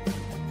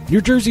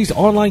 New Jersey's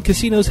online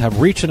casinos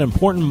have reached an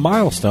important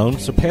milestone,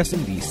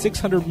 surpassing the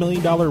 $600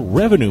 million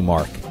revenue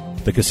mark.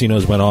 The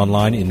casinos went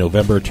online in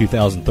November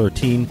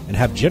 2013 and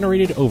have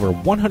generated over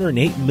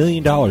 $108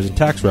 million in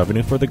tax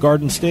revenue for the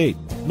Garden State.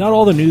 Not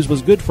all the news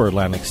was good for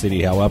Atlantic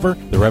City, however.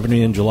 The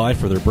revenue in July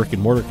for their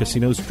brick-and-mortar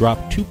casinos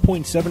dropped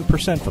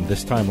 2.7% from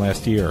this time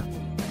last year.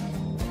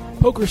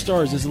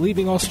 PokerStars is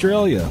leaving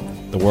Australia.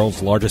 The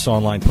world's largest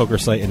online poker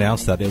site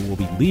announced that it will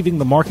be leaving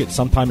the market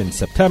sometime in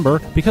September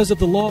because of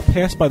the law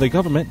passed by the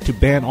government to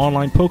ban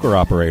online poker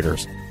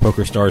operators.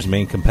 PokerStars'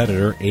 main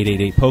competitor,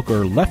 888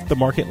 Poker, left the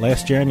market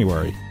last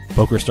January.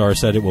 PokerStars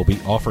said it will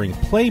be offering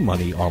play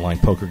money online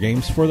poker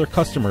games for their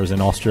customers in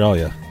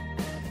Australia.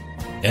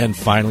 And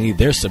finally,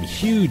 there's some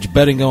huge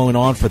betting going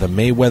on for the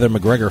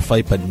Mayweather-McGregor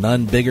fight, but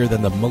none bigger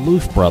than the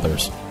Maloof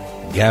brothers.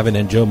 Gavin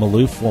and Joe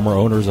Maloof, former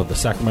owners of the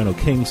Sacramento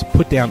Kings,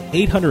 put down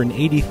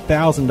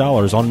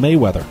 $880,000 on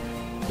Mayweather.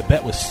 The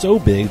bet was so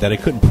big that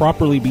it couldn't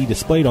properly be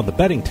displayed on the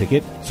betting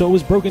ticket, so it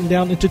was broken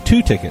down into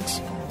two tickets.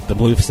 The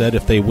Maloofs said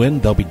if they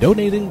win, they'll be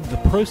donating the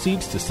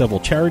proceeds to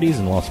several charities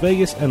in Las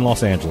Vegas and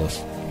Los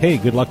Angeles. Hey,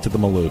 good luck to the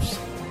Maloofs.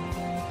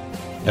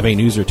 Have any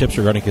news or tips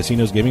regarding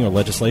casinos, gaming, or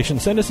legislation?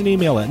 Send us an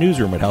email at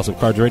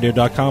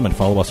newsroom@houseofcardsradio.com and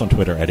follow us on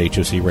Twitter at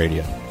HOC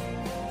Radio.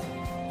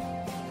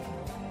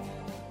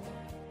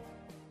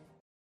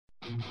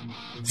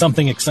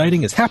 Something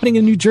exciting is happening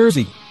in New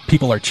Jersey.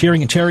 People are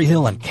cheering in Cherry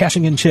Hill and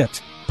cashing in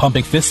chips,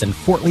 pumping fists in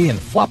Fort Lee and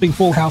flopping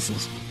full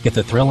houses. Get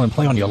the thrill and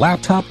play on your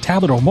laptop,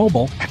 tablet, or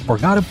mobile at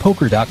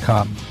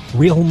BorgataPoker.com.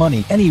 Real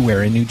money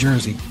anywhere in New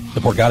Jersey. The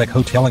Borgata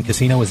Hotel and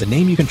Casino is a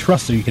name you can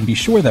trust, so you can be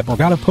sure that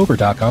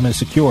BorgataPoker.com is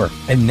secure.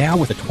 And now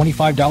with a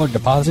 $25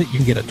 deposit, you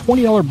can get a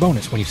 $20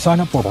 bonus when you sign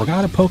up for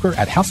Borgata Poker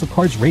at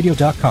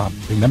HouseOfCardsRadio.com.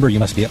 Remember, you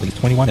must be at least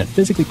 21 and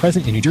physically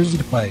present in New Jersey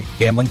to play.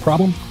 Gambling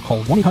problem?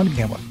 Call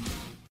 1-800-GAMBLER.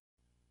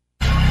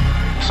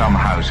 Some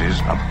houses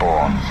are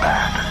born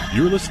bad.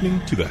 You're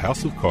listening to the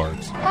House of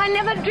Cards. I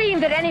never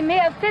dreamed that any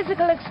mere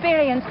physical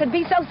experience could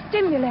be so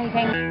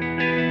stimulating.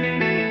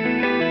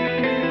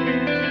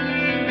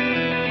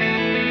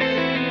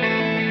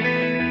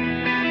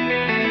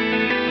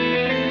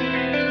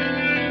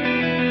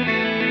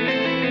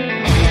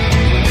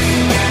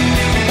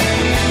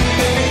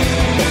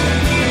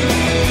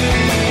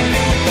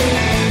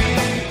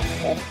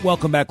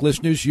 Welcome back,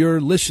 listeners.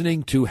 You're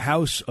listening to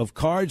House of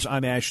Cards.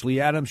 I'm Ashley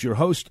Adams, your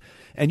host.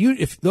 And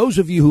if those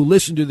of you who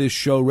listen to this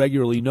show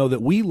regularly know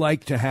that we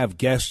like to have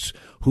guests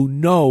who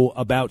know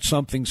about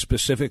something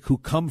specific, who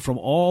come from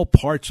all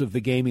parts of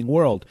the gaming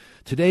world.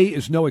 Today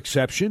is no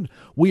exception.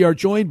 We are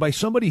joined by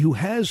somebody who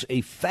has a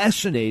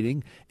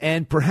fascinating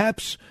and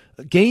perhaps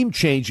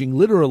game-changing,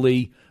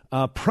 literally,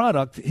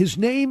 product. His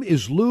name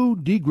is Lou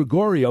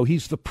DiGregorio.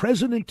 He's the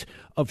president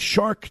of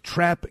Shark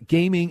Trap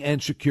Gaming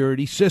and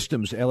Security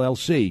Systems,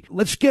 LLC.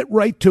 Let's get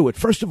right to it.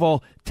 First of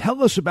all,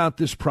 tell us about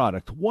this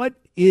product. What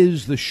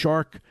is the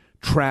Shark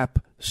Trap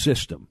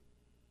system?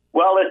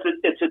 Well,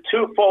 it's a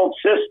twofold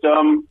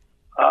system.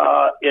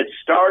 It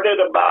started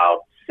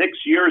about 6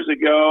 years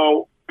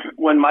ago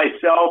when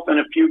myself and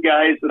a few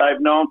guys that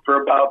I've known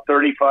for about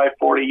 35,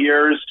 40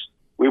 years,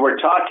 we were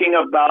talking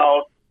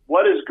about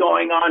what is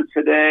going on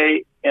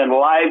today in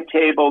live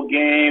table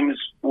games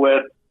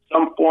with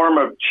some form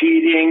of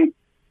cheating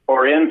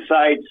or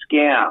inside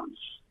scams.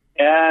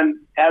 And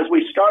as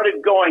we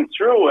started going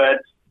through it,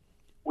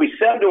 we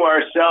said to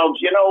ourselves,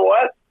 you know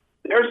what?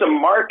 There's a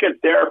market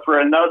there for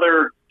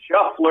another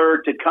shuffler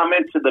to come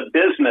into the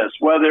business,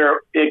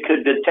 whether it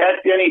could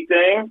detect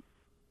anything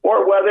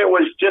or whether it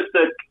was just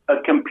a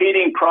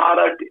competing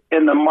product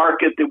in the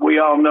market that we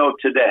all know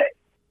today.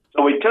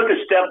 So we took a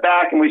step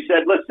back and we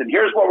said, listen,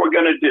 here's what we're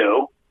going to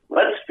do.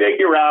 Let's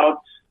figure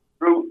out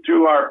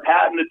through our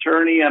patent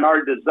attorney and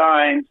our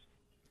designs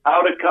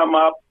how to come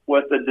up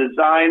with a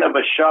design of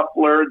a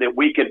shuffler that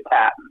we could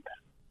patent.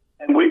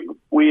 And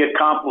we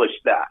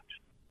accomplished that.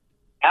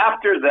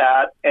 After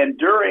that, and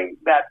during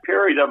that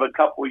period of a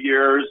couple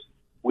years,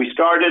 we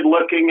started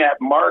looking at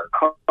mark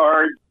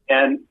cards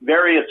and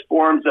various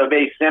forms of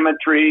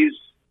asymmetries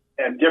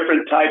and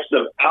different types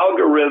of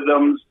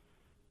algorithms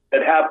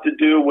that have to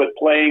do with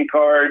playing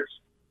cards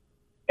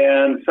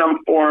and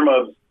some form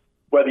of,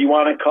 whether you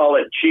want to call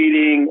it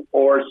cheating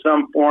or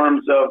some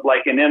forms of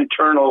like an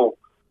internal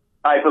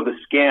type of a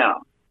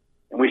scam.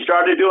 And we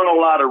started doing a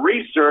lot of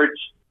research.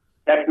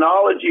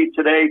 Technology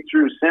today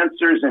through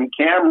sensors and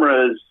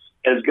cameras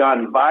has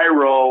gone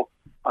viral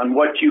on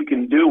what you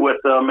can do with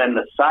them and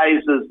the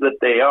sizes that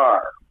they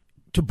are.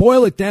 To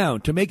boil it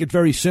down, to make it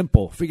very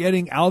simple,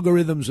 forgetting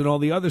algorithms and all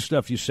the other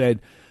stuff you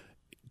said,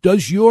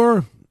 does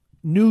your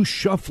new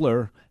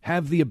shuffler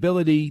have the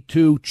ability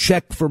to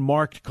check for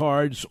marked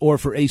cards or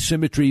for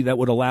asymmetry that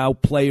would allow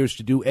players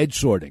to do edge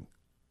sorting?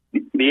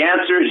 The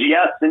answer is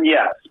yes and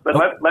yes. But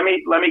let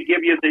me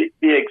give you the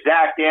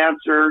exact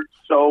answer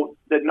so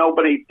that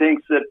nobody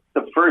thinks that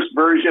the first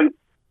version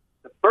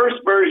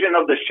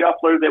of the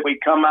shuffler that we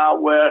come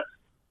out with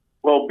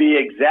will be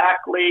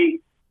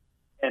exactly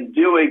and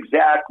do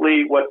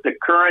exactly what the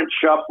current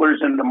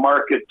shufflers in the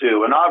market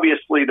do. And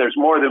obviously there's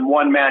more than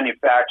one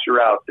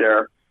manufacturer out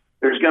there.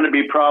 There's going to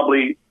be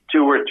probably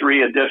 2 or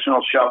 3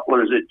 additional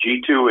shufflers at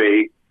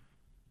G2E.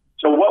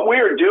 So what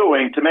we're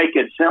doing, to make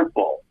it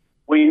simple,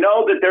 we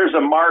know that there's a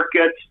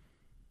market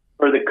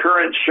for the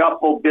current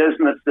shuffle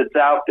business that's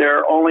out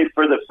there only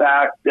for the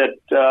fact that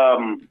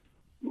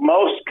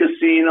most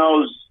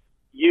casinos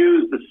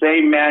use the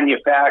same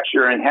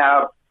manufacturer and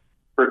have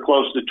for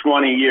close to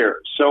 20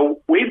 years.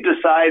 So we've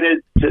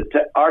decided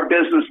our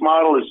business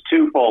model is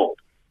twofold.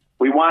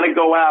 We want to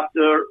go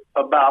after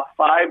about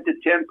 5 to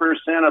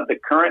 10% of the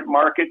current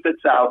market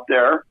that's out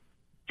there,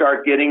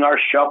 start getting our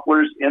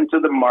shufflers into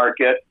the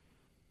market.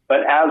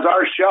 But as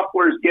our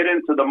shufflers get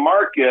into the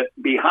market,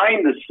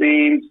 behind the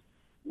scenes,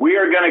 we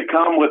are going to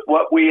come with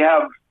what we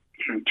have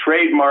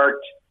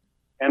trademarked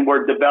and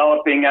we're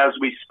developing as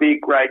we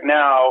speak right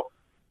now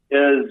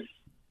is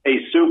a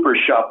super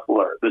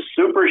shuffler. The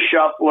super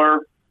shuffler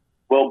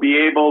will be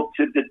able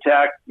to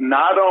detect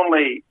not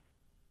only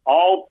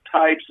all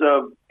types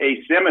of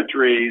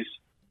asymmetries,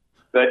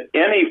 but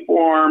any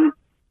form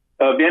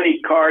of any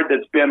card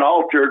that's been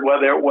altered,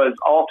 whether it was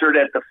altered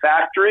at the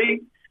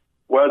factory,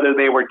 whether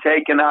they were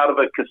taken out of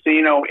a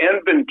casino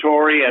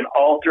inventory and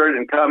altered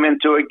and come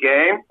into a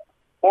game,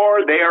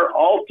 or they are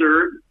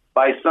altered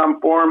by some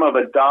form of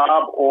a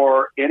daub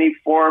or any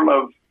form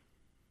of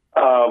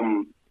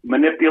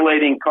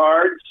manipulating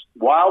cards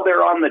while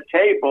they're on the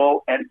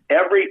table. And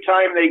every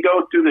time they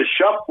go through the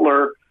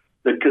shuffler,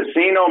 the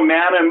casino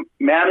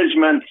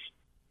management's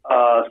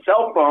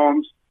cell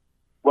phones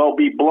will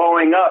be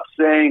blowing up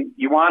saying,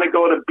 you want to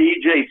go to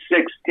BJ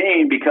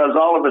 16 because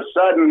all of a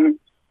sudden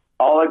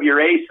all of your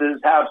aces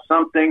have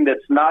something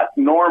that's not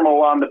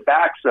normal on the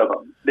backs of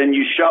them. Then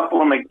you shuffle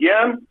them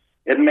again,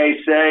 it may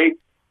say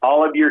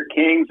all of your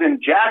kings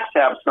and jacks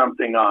have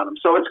something on them.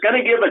 So it's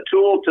going to give a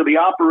tool to the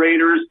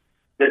operators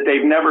that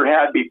they've never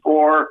had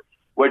before,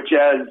 which,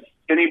 as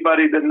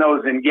anybody that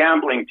knows in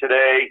gambling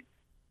today,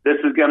 this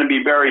is going to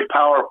be very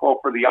powerful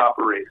for the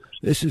operators.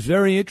 This is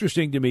very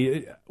interesting to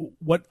me.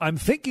 What I'm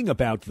thinking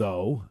about,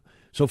 though,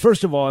 so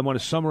first of all, I want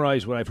to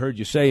summarize what I've heard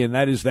you say, and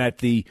that is that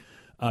the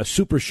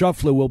Super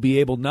Shuffler will be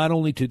able not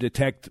only to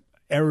detect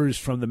errors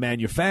from the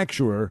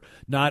manufacturer,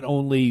 not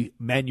only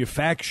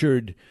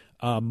manufactured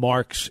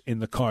marks in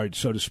the card,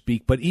 so to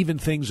speak, but even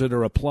things that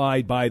are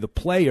applied by the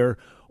player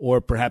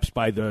or perhaps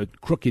by the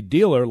crooked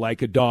dealer,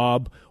 like a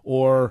daub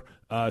or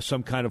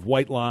some kind of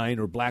white line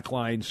or black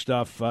line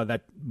stuff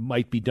that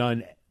might be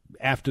done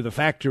after the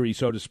factory,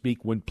 so to speak,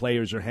 when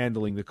players are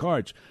handling the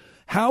cards.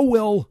 How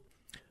will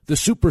the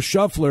Super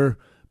Shuffler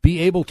be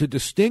able to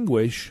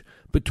distinguish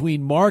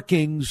between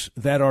markings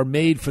that are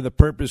made for the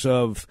purpose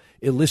of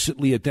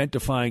illicitly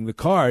identifying the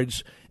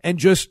cards and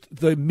just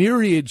the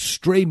myriad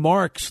stray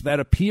marks that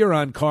appear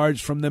on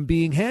cards from them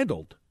being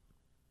handled?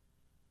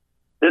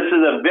 This is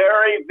a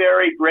very,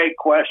 very great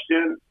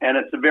question, and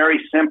it's a very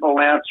simple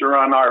answer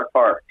on our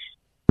part.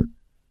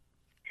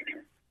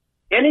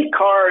 Any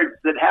cards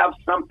that have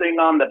something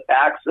on the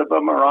backs of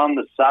them or on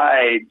the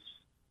sides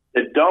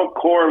that don't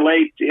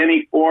correlate to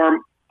any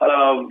form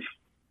of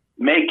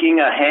making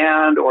a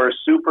hand or a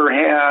super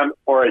hand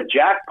or a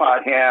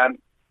jackpot hand,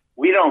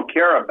 we don't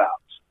care about.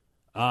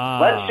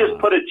 Let's just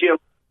put it to you.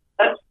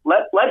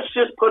 Let's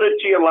just put it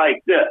to you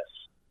like this: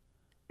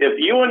 if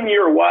you and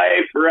your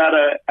wife are at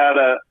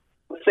a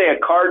let's say a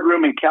card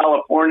room in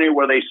California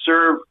where they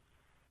serve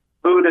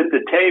food at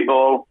the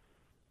table,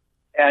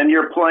 and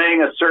you're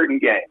playing a certain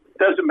game, it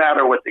doesn't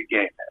matter what the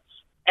game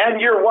is,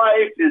 and your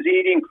wife is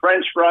eating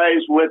French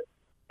fries with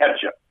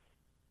ketchup,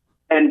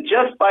 and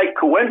just by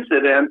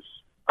coincidence,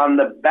 on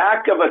the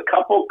back of a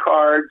couple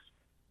cards,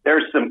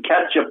 there's some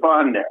ketchup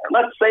on there.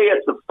 Let's say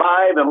it's a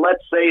 5, and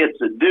let's say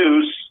it's a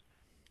deuce,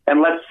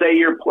 and let's say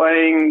you're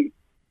playing,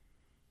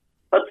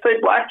 let's say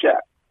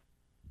blackjack.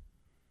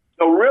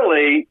 So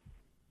really,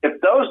 if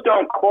those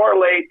don't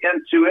correlate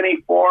into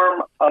any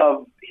form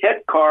of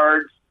hit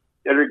cards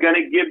that are going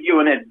to give you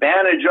an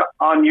advantage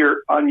on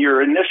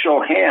your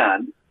initial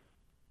hand,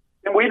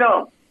 then we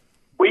don't.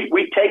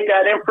 We take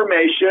that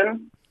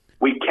information,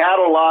 we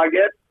catalog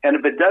it, and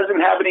if it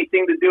doesn't have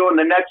anything to do in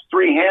the next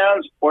 3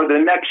 hands or the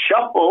next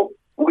shuffle,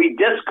 we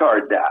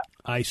discard that.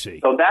 I see.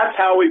 So that's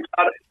how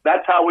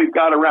we've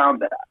got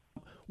around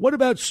that. What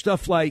about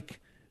stuff like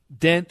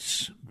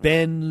dents,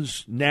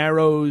 bends,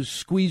 narrows,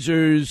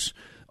 squeezers,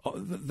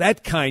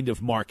 that kind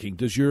of marking?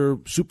 Does your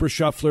Super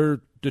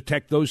Shuffler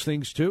detect those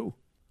things too?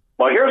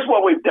 Well, here's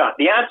what we've done.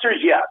 The answer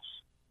is yes.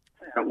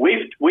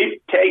 We've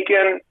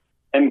taken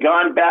and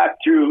gone back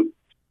through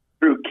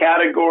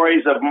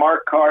categories of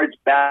mark cards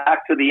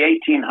back to the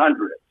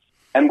 1800s.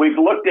 And we've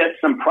looked at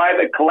some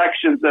private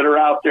collections that are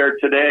out there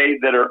today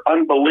that are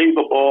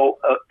unbelievable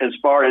as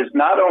far as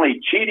not only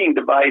cheating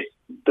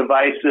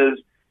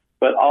devices,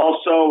 but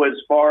also as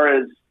far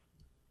as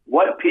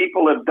what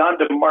people have done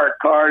to mark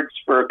cards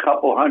for a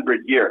couple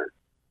hundred years.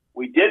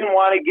 We didn't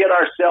want to get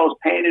ourselves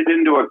painted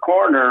into a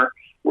corner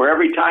where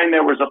every time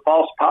there was a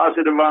false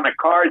positive on a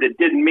card that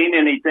didn't mean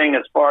anything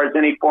as far as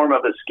any form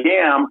of a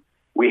scam.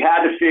 We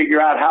had to figure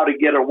out how to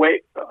get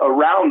away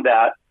around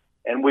that,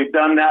 and we've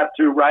done that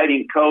through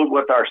writing code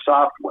with our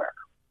software.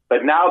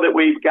 But now that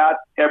we've got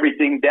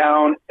everything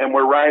down and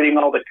we're writing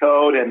all the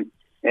code and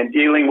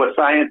dealing with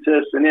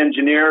scientists and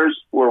engineers,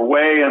 we're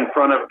way in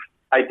front of,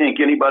 I think,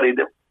 anybody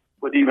that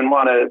would even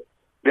want to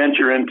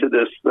venture into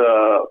this,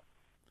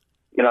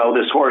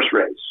 this horse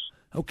race.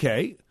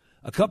 Okay.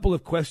 A couple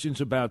of questions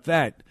about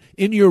that.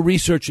 In your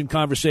research and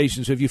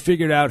conversations, have you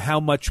figured out how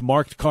much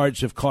marked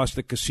cards have cost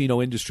the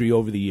casino industry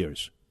over the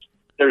years?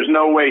 There's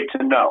no way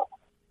to know.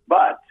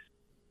 But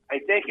I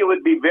think it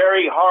would be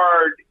very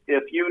hard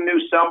if you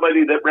knew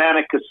somebody that ran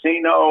a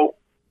casino.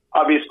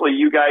 Obviously,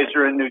 you guys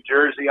are in New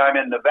Jersey. I'm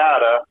in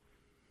Nevada.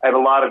 I have a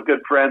lot of good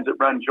friends that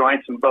run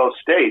joints in both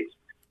states.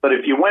 But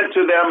if you went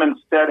to them and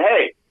said,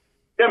 hey,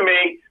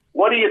 Jimmy,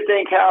 what do you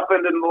think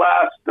happened in the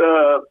last,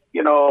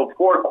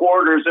 4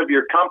 quarters of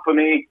your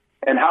company,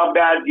 and how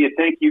bad do you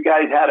think you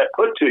guys had it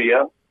put to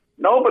you?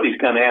 Nobody's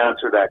going to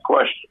answer that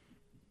question.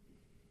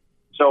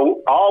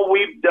 So all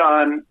we've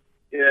done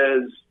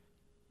is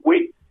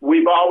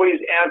we've always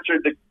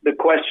answered the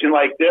question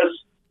like this: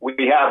 we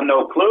have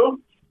no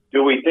clue.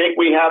 Do we think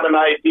we have an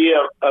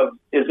idea of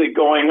is it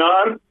going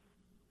on?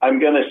 I'm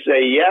going to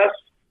say yes.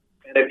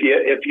 And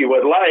if you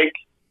would like,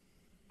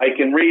 I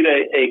can read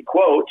a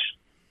quote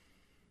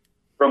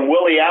from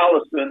Willie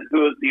Allison,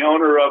 who is the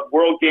owner of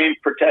World Game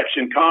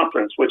Protection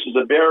Conference, which is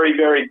a very,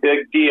 very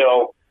big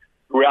deal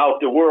throughout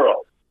the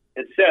world.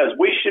 It says,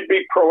 we should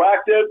be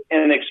proactive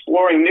in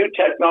exploring new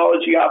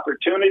technology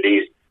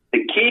opportunities. The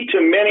key to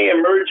many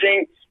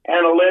emerging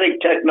analytic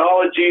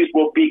technologies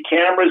will be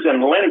cameras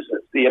and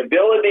lenses. The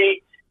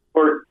ability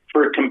for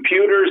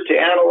computers to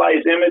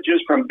analyze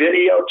images from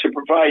video to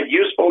provide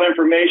useful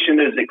information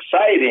is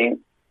exciting.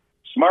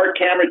 Smart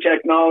camera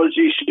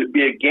technology should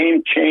be a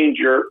game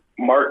changer,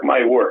 mark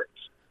my words.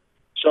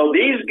 So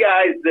these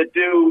guys that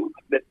do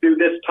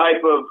this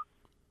type of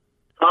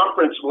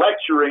conference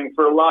lecturing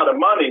for a lot of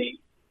money,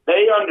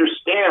 they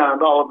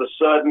understand all of a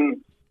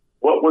sudden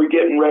what we're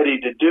getting ready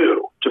to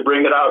do to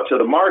bring it out to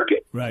the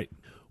market. Right.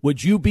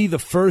 Would you be the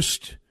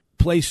first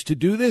place to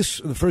do this,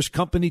 the first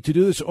company to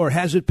do this, or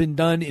has it been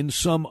done in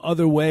some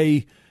other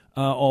way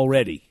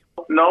already?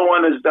 No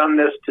one has done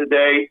this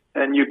today,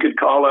 and you could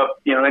call up,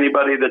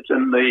 anybody that's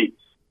in the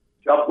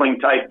shuffling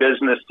type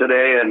business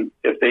today, and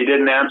if they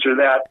didn't answer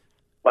that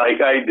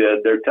like I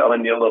did, they're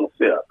telling you a little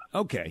fib.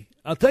 Okay.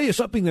 I'll tell you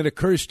something that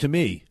occurs to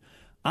me.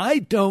 I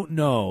don't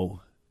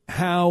know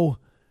how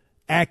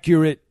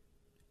accurate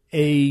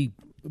a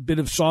bit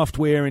of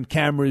software and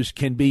cameras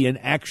can be in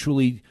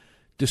actually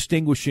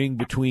distinguishing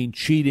between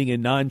cheating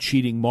and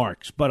non-cheating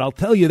marks. But I'll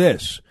tell you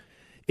this.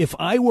 If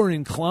I were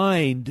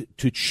inclined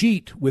to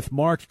cheat with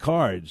marked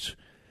cards,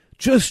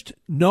 just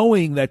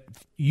knowing that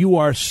you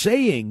are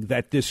saying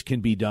that this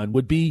can be done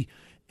would be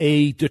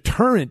a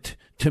deterrent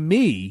to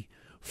me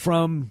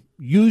from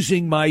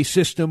using my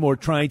system or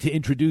trying to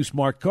introduce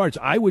marked cards.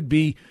 I would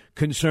be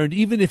concerned,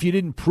 even if you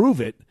didn't prove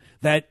it,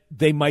 that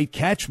they might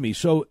catch me.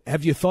 So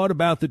have you thought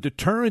about the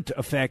deterrent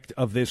effect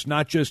of this,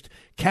 not just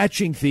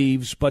catching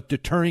thieves, but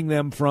deterring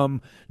them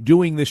from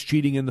doing this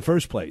cheating in the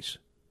first place?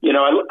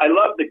 I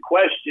love the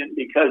question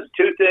because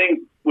two things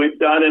we've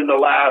done in the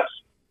last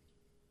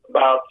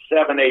about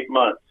 7-8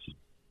 months.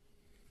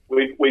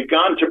 We've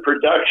gone to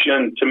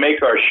production to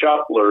make our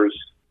shufflers,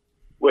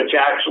 which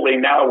actually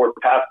now we're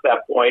past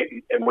that point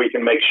and we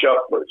can make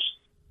shufflers.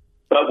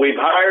 But we've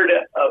hired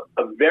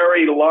a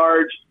very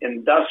large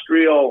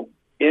industrial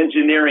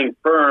engineering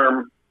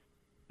firm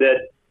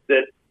that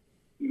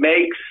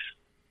makes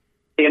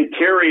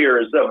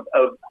interiors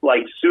of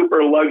like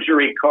super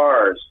luxury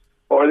cars.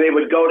 Or they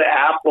would go to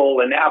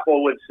Apple and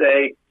Apple would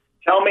say,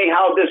 tell me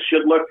how this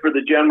should look for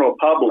the general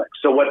public.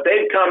 So what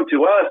they've come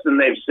to us and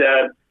they've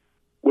said,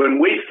 when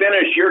we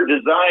finish your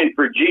design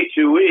for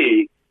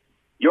G2E,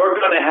 you're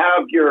going to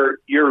have your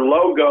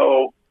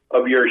logo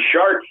of your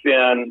shark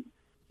fin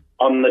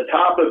on the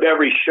top of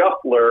every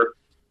shuffler,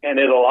 and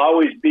it'll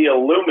always be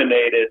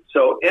illuminated.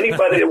 So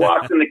anybody that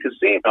walks in the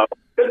casino,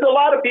 because a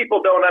lot of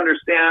people don't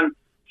understand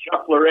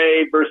shuffler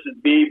A versus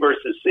B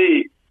versus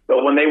C,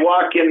 but when they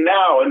walk in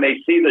now and they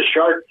see the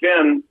shark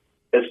fin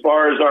as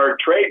far as our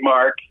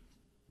trademark,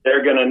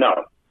 they're going to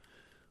know.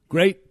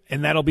 Great,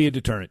 and that'll be a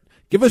deterrent.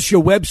 Give us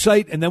your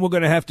website, and then we're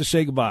going to have to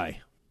say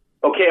goodbye.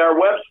 Okay, our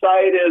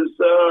website is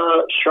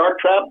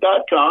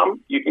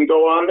sharktrap.com. You can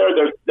go on there.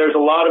 There's a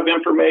lot of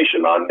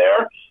information on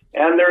there,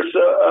 and there's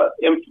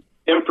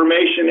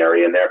information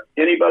area in there.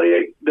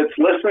 Anybody that's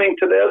listening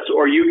to this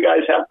or you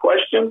guys have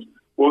questions,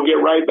 we'll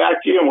get right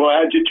back to you, and we'll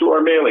add you to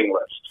our mailing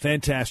list.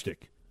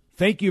 Fantastic.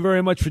 Thank you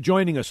very much for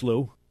joining us,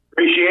 Lou.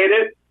 Appreciate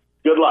it.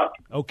 Good luck.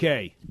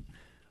 Okay.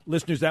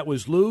 Listeners, that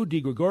was Lou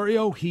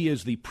DiGregorio. He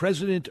is the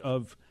president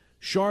of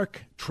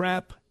Shark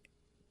Trap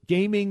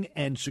Gaming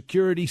and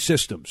Security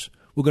Systems.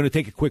 We're going to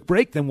take a quick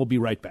break, then we'll be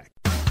right back.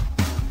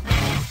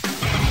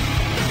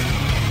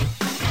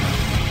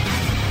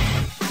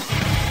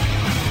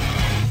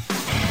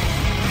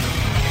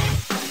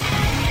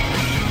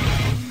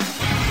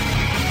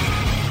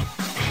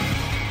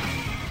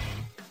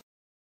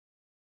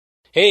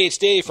 Hey, it's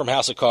Dave from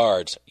House of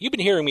Cards. You've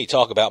been hearing me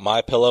talk about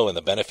MyPillow and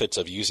the benefits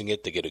of using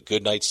it to get a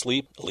good night's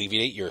sleep,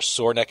 alleviate your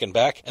sore neck and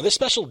back, and the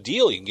special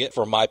deal you can get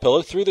from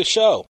MyPillow through the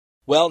show.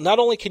 Well, not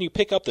only can you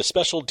pick up the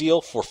special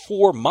deal for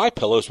 4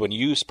 MyPillows when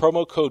you use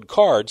promo code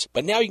CARDS,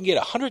 but now you can get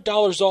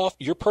 $100 off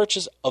your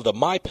purchase of the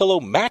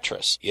MyPillow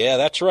mattress. Yeah,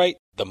 that's right,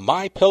 the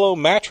MyPillow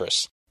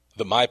mattress.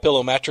 The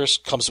MyPillow mattress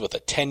comes with a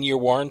 10-year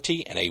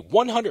warranty and a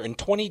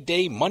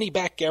 120-day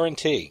money-back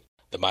guarantee.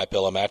 The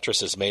MyPillow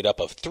mattress is made up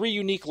of 3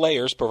 unique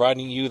layers,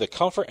 providing you the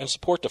comfort and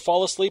support to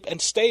fall asleep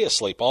and stay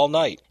asleep all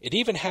night. It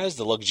even has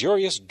the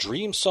luxurious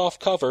Dream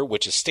Soft cover,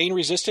 which is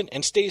stain-resistant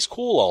and stays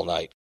cool all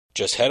night.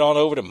 Just head on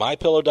over to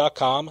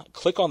MyPillow.com,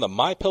 click on the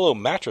MyPillow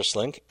mattress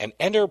link, and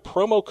enter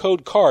promo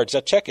code CARDS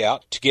at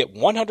checkout to get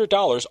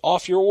 $100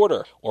 off your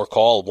order. Or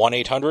call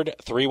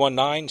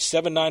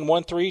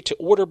 1-800-319-7913 to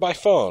order by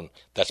phone.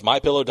 That's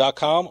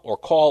MyPillow.com or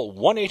call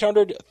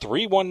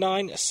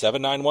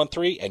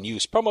 1-800-319-7913 and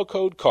use promo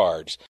code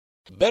CARDS.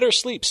 Better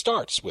sleep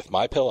starts with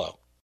MyPillow.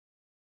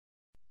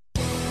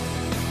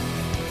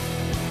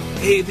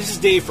 Hey, this is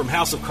Dave from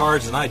House of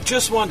Cards, and I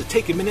just wanted to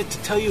take a minute to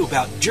tell you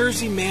about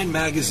Jersey Man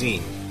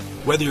Magazine.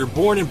 Whether you're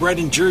born and bred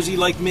in Jersey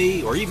like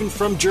me, or even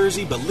from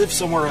Jersey but live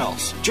somewhere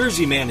else,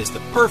 Jersey Man is the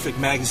perfect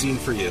magazine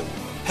for you.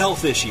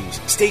 Health issues,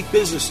 state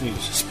business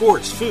news,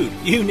 sports, food,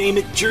 you name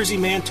it, Jersey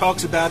Man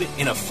talks about it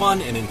in a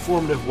fun and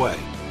informative way.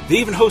 They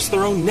even host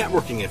their own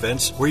networking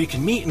events where you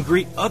can meet and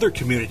greet other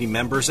community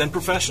members and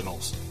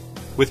professionals.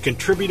 With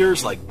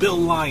contributors like Bill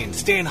Lyon,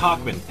 Stan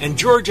Hochman, and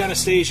George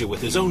Anastasia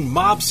with his own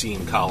mob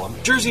scene column,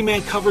 Jersey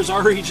Man covers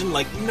our region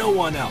like no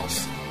one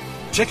else.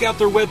 Check out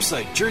their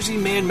website,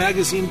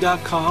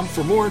 jerseymanmagazine.com,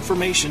 for more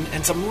information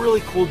and some really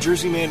cool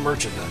Jersey Man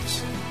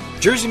merchandise.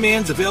 Jersey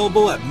Man's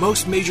available at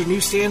most major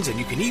newsstands, and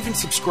you can even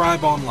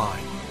subscribe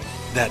online.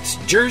 That's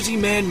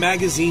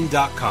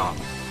jerseymanmagazine.com.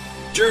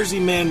 Jersey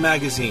Man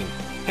Magazine.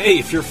 Hey,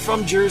 if you're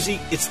from Jersey,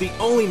 it's the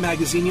only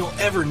magazine you'll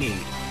ever need.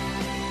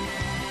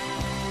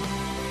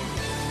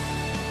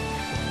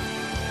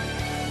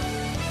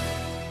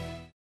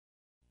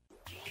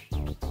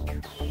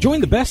 Join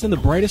the best and the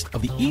brightest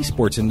of the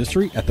esports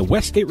industry at the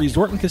Westgate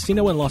Resort and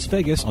Casino in Las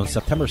Vegas on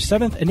September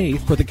 7th and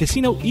 8th for the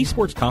Casino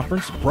Esports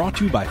Conference, brought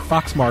to you by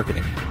Fox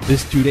Marketing.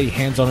 This two-day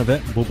hands-on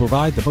event will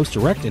provide the most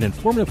direct and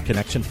informative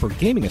connection for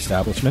gaming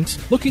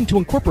establishments looking to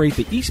incorporate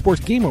the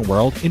esports gaming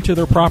world into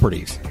their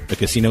properties. The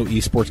Casino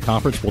Esports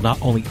Conference will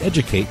not only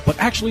educate, but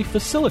actually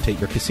facilitate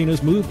your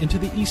casino's move into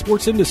the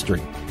esports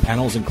industry.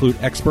 Panels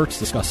include experts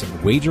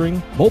discussing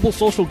wagering, mobile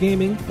social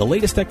gaming, the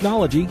latest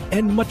technology,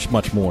 and much,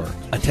 much more.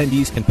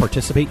 Attendees can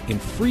participate in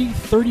free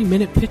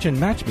 30-minute pitch and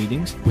match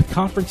meetings with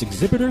conference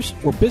exhibitors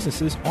or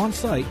businesses on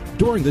site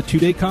during the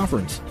two-day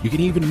conference. You can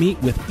even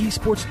meet with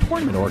esports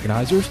tournament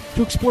organizers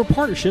to explore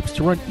partnerships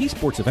to run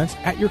esports events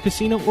at your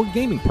casino or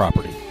gaming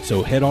property.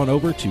 So head on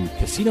over to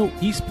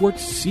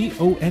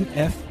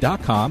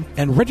casinoesportsconf.com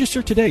and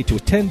register today to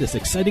attend this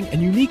exciting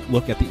and unique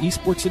look at the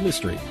esports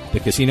industry. The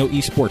Casino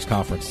Esports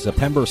Conference,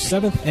 September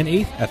 7th and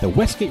 8th at the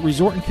Westgate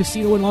Resort and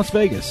Casino in Las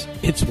Vegas.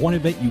 It's one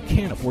event you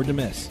can't afford to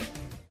miss.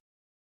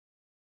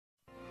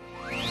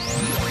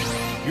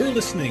 You're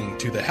listening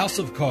to the House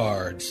of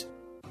Cards.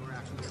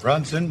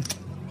 Brunson,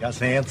 Gus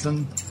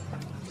Hansen,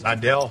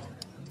 Seidel.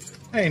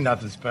 Ain't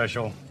nothing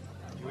special.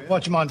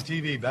 Watch them on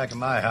TV back in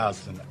my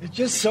house, and it's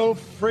just so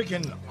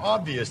freaking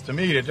obvious to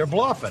me that they're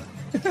bluffing.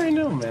 I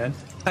know, man.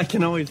 I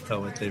can always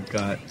tell what they've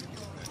got.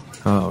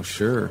 Oh,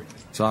 sure.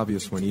 It's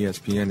obvious when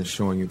ESPN is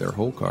showing you their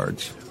whole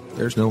cards.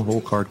 There's no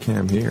whole card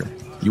cam here.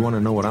 You want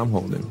to know what I'm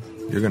holding?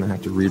 You're going to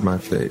have to read my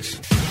face.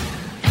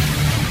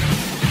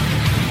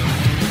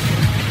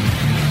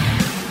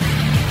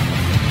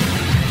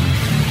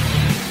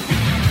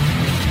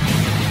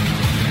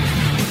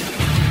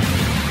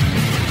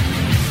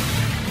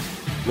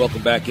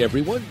 Welcome back,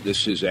 everyone.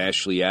 This is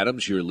Ashley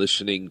Adams. You're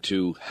listening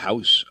to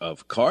House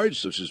of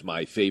Cards. This is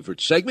my favorite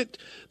segment,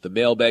 the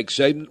mailbag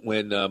segment,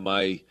 when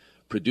my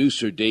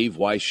producer, Dave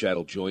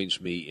Weishattle,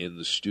 joins me in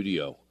the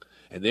studio.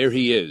 And there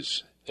he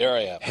is. There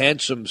I am.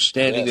 Handsome,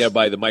 standing there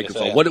by the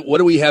microphone. Yes, what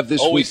do we have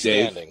this Always week,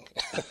 standing.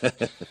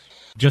 Dave?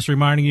 Just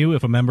reminding you,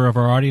 if a member of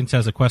our audience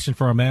has a question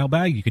for our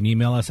mailbag, you can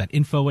email us at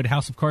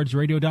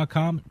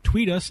info@houseofcardsradio.com,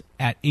 tweet us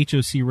at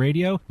HOC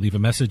Radio, leave a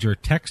message or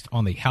text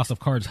on the House of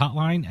Cards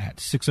hotline at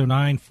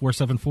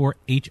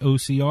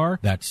 609-474-HOCR.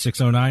 That's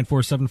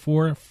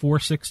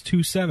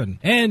 609-474-4627.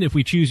 And if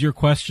we choose your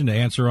question to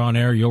answer on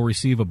air, you'll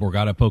receive a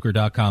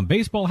BorgataPoker.com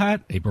baseball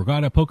hat, a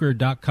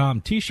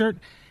BorgataPoker.com t-shirt,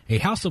 a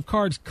House of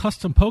Cards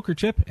custom poker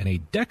chip, and a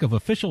deck of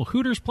official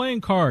Hooters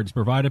playing cards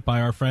provided by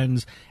our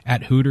friends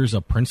at Hooters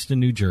of Princeton,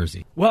 New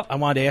Jersey. Well, I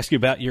wanted to ask you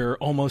about your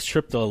almost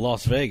trip to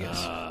Las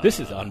Vegas. This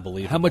is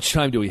unbelievable. How much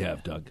time do we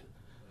have, Doug?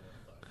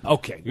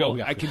 Okay,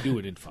 well, I can do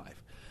it in 5.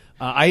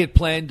 I had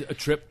planned a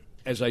trip,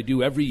 as I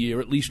do every year,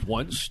 at least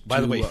once.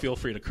 By the way, feel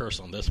free to curse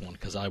on this one,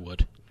 because I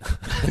would.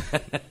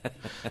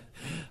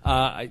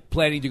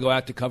 Planning to go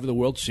out to cover the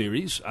World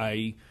Series.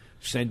 I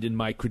send in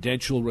my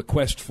credential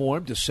request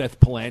form to Seth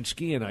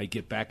Polanski, and I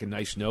get back a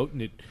nice note,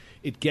 and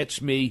it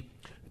gets me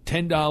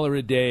 $10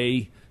 a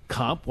day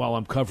comp while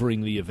I'm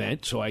covering the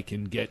event, so I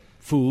can get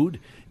food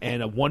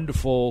and a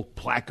wonderful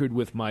placard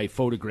with my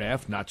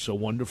photograph, not so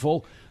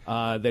wonderful,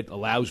 that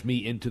allows me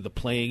into the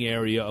playing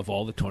area of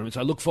all the tournaments.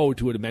 I look forward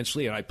to it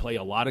immensely, and I play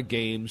a lot of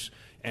games,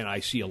 and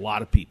I see a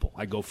lot of people.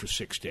 I go for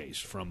 6 days,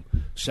 from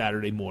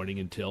Saturday morning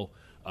until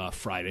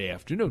Friday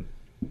afternoon.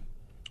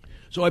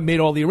 So I made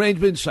all the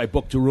arrangements. I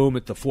booked a room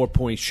at the Four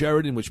Points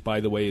Sheraton, which, by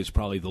the way, is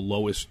probably the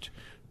lowest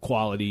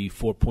quality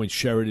Four Points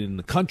Sheraton in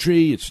the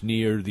country. It's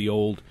near the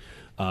old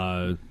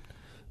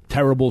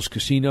Terribles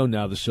Casino,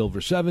 now the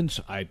Silver Sevens.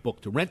 I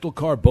booked a rental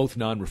car, both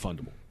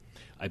non-refundable.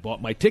 I bought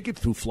my ticket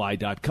through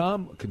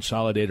Fly.com, a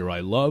consolidator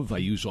I love, I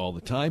use all the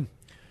time.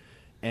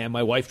 And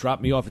my wife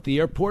dropped me off at the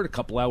airport a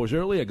couple hours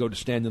early. I go to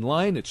stand in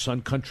line at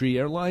Sun Country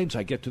Airlines.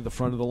 I get to the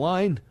front of the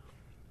line,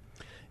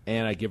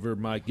 and I give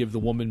the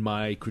woman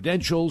my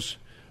credentials.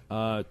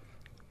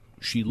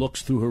 She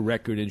looks through her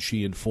record, and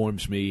she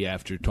informs me,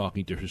 after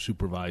talking to her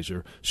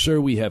supervisor,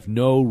 "Sir, we have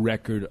no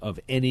record of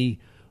any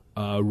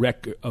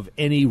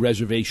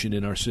reservation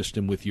in our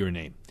system with your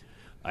name."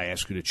 I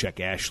ask her to check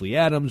Ashley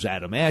Adams,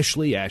 Adam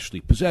Ashley,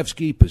 Ashley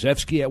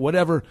Pazevsky,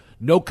 whatever.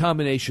 No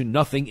combination,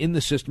 nothing in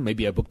the system.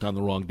 Maybe I booked on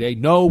the wrong day.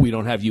 No, we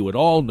don't have you at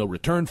all. No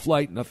return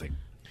flight, nothing.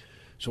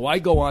 So I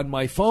go on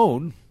my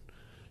phone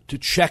to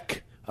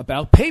check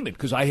about payment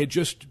because I had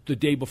just the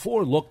day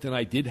before looked and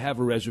I did have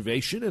a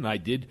reservation and I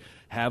did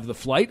have the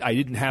flight. I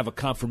didn't have a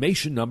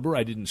confirmation number.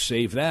 I didn't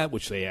save that,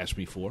 which they asked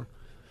me for.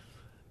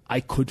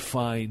 I could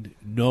find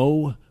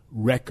no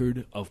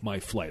record of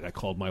my flight. I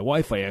called my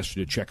wife. I asked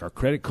her to check our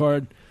credit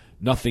card.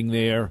 Nothing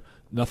there.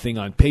 Nothing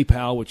on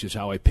PayPal, which is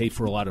how I pay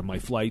for a lot of my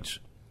flights.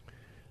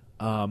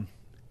 I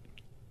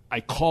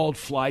called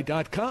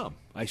Fly.com.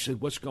 I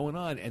said, what's going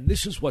on? And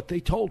this is what they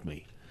told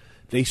me.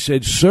 They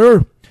said,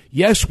 sir,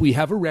 yes, we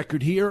have a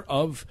record here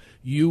of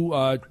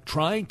you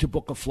trying to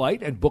book a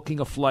flight and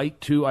booking a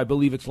flight to, I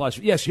believe it's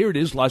yes, here it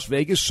is, Las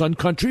Vegas, Sun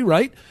Country,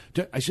 right?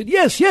 I said,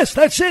 yes,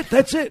 that's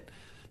it.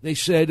 They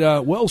said,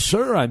 well,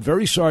 sir, I'm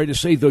very sorry to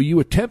say, though you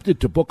attempted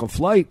to book a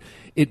flight,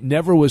 it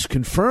never was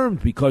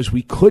confirmed because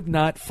we could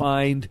not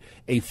find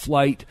a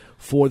flight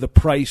for the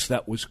price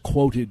that was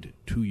quoted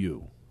to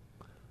you.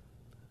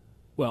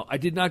 Well, I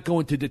did not go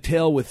into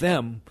detail with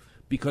them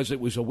because it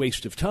was a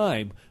waste of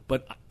time,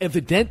 but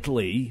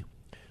evidently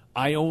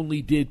I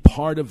only did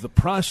part of the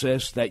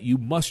process that you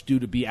must do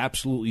to be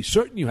absolutely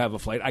certain you have a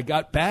flight. I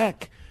got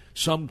back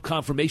some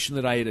confirmation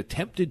that I had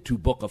attempted to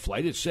book a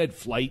flight. It said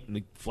flight and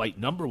the flight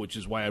number, which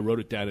is why I wrote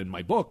it down in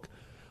my book,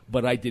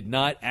 but I did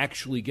not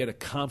actually get a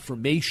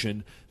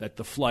confirmation that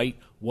the flight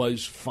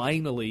was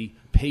finally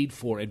paid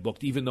for and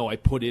booked, even though I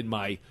put in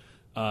my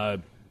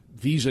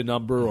Visa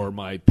number or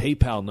my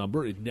PayPal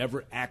number. It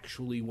never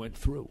actually went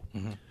through.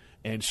 Mm-hmm.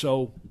 And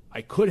so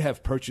I could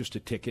have purchased a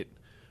ticket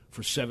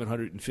for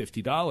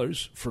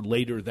 $750 for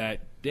later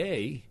that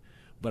day,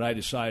 but I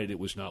decided it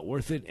was not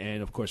worth it.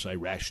 And, of course, I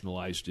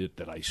rationalized it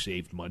that I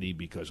saved money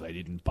because I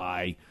didn't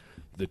buy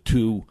the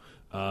two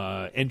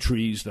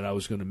entries that I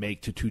was going to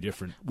make to two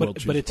different World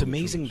Series. But it's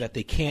amazing that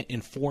they can't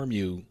inform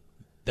you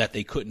that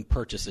they couldn't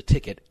purchase a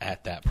ticket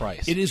at that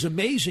price. It is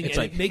amazing, and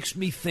it makes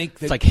me think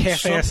that it's like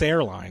half-ass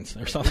airlines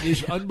or something. It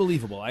is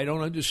unbelievable. I don't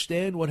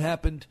understand what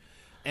happened,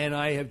 and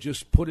I have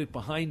just put it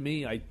behind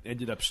me. I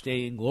ended up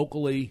staying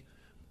locally.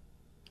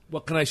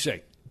 What can I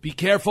say? Be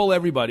careful,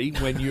 everybody,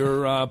 when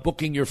you're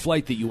booking your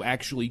flight that you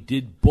actually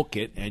did book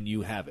it and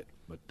you have it.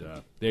 But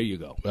there you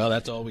go. Well,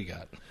 that's all we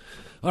got.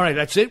 All right,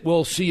 that's it.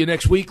 We'll see you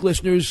next week,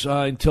 listeners.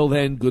 Until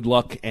then, good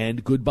luck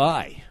and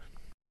goodbye.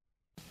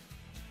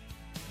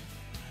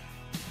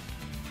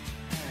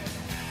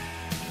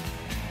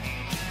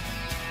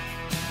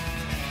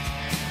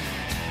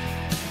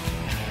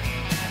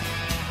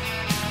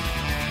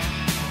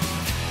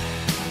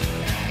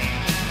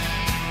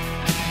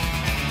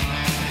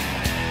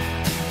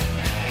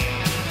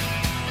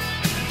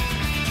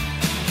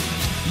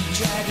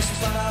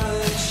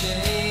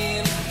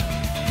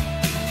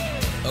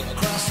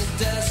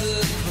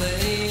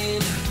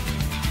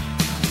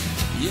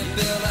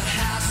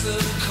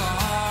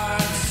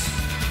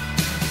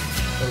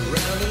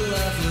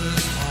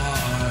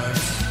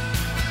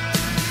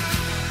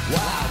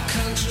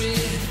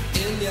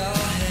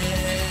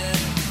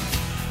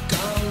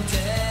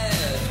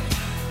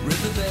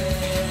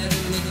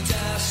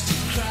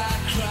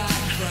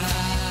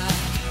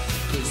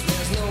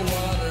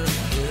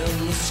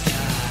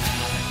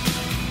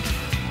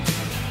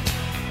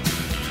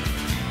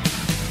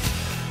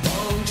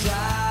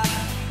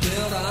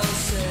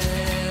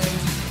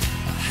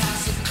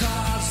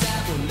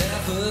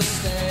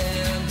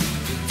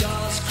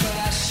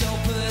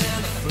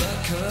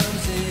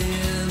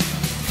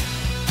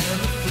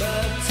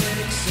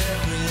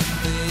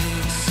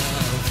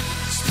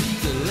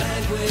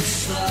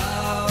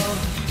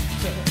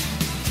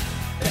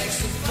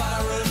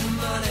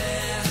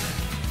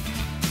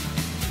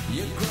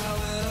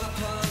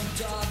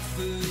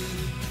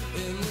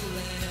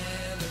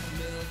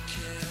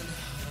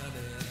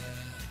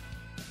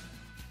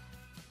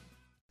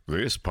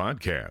 This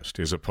podcast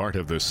is a part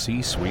of the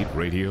C-Suite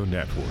Radio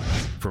Network.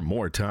 For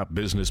more top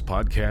business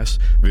podcasts,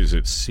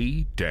 visit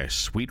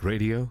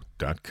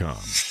c-suiteradio.com.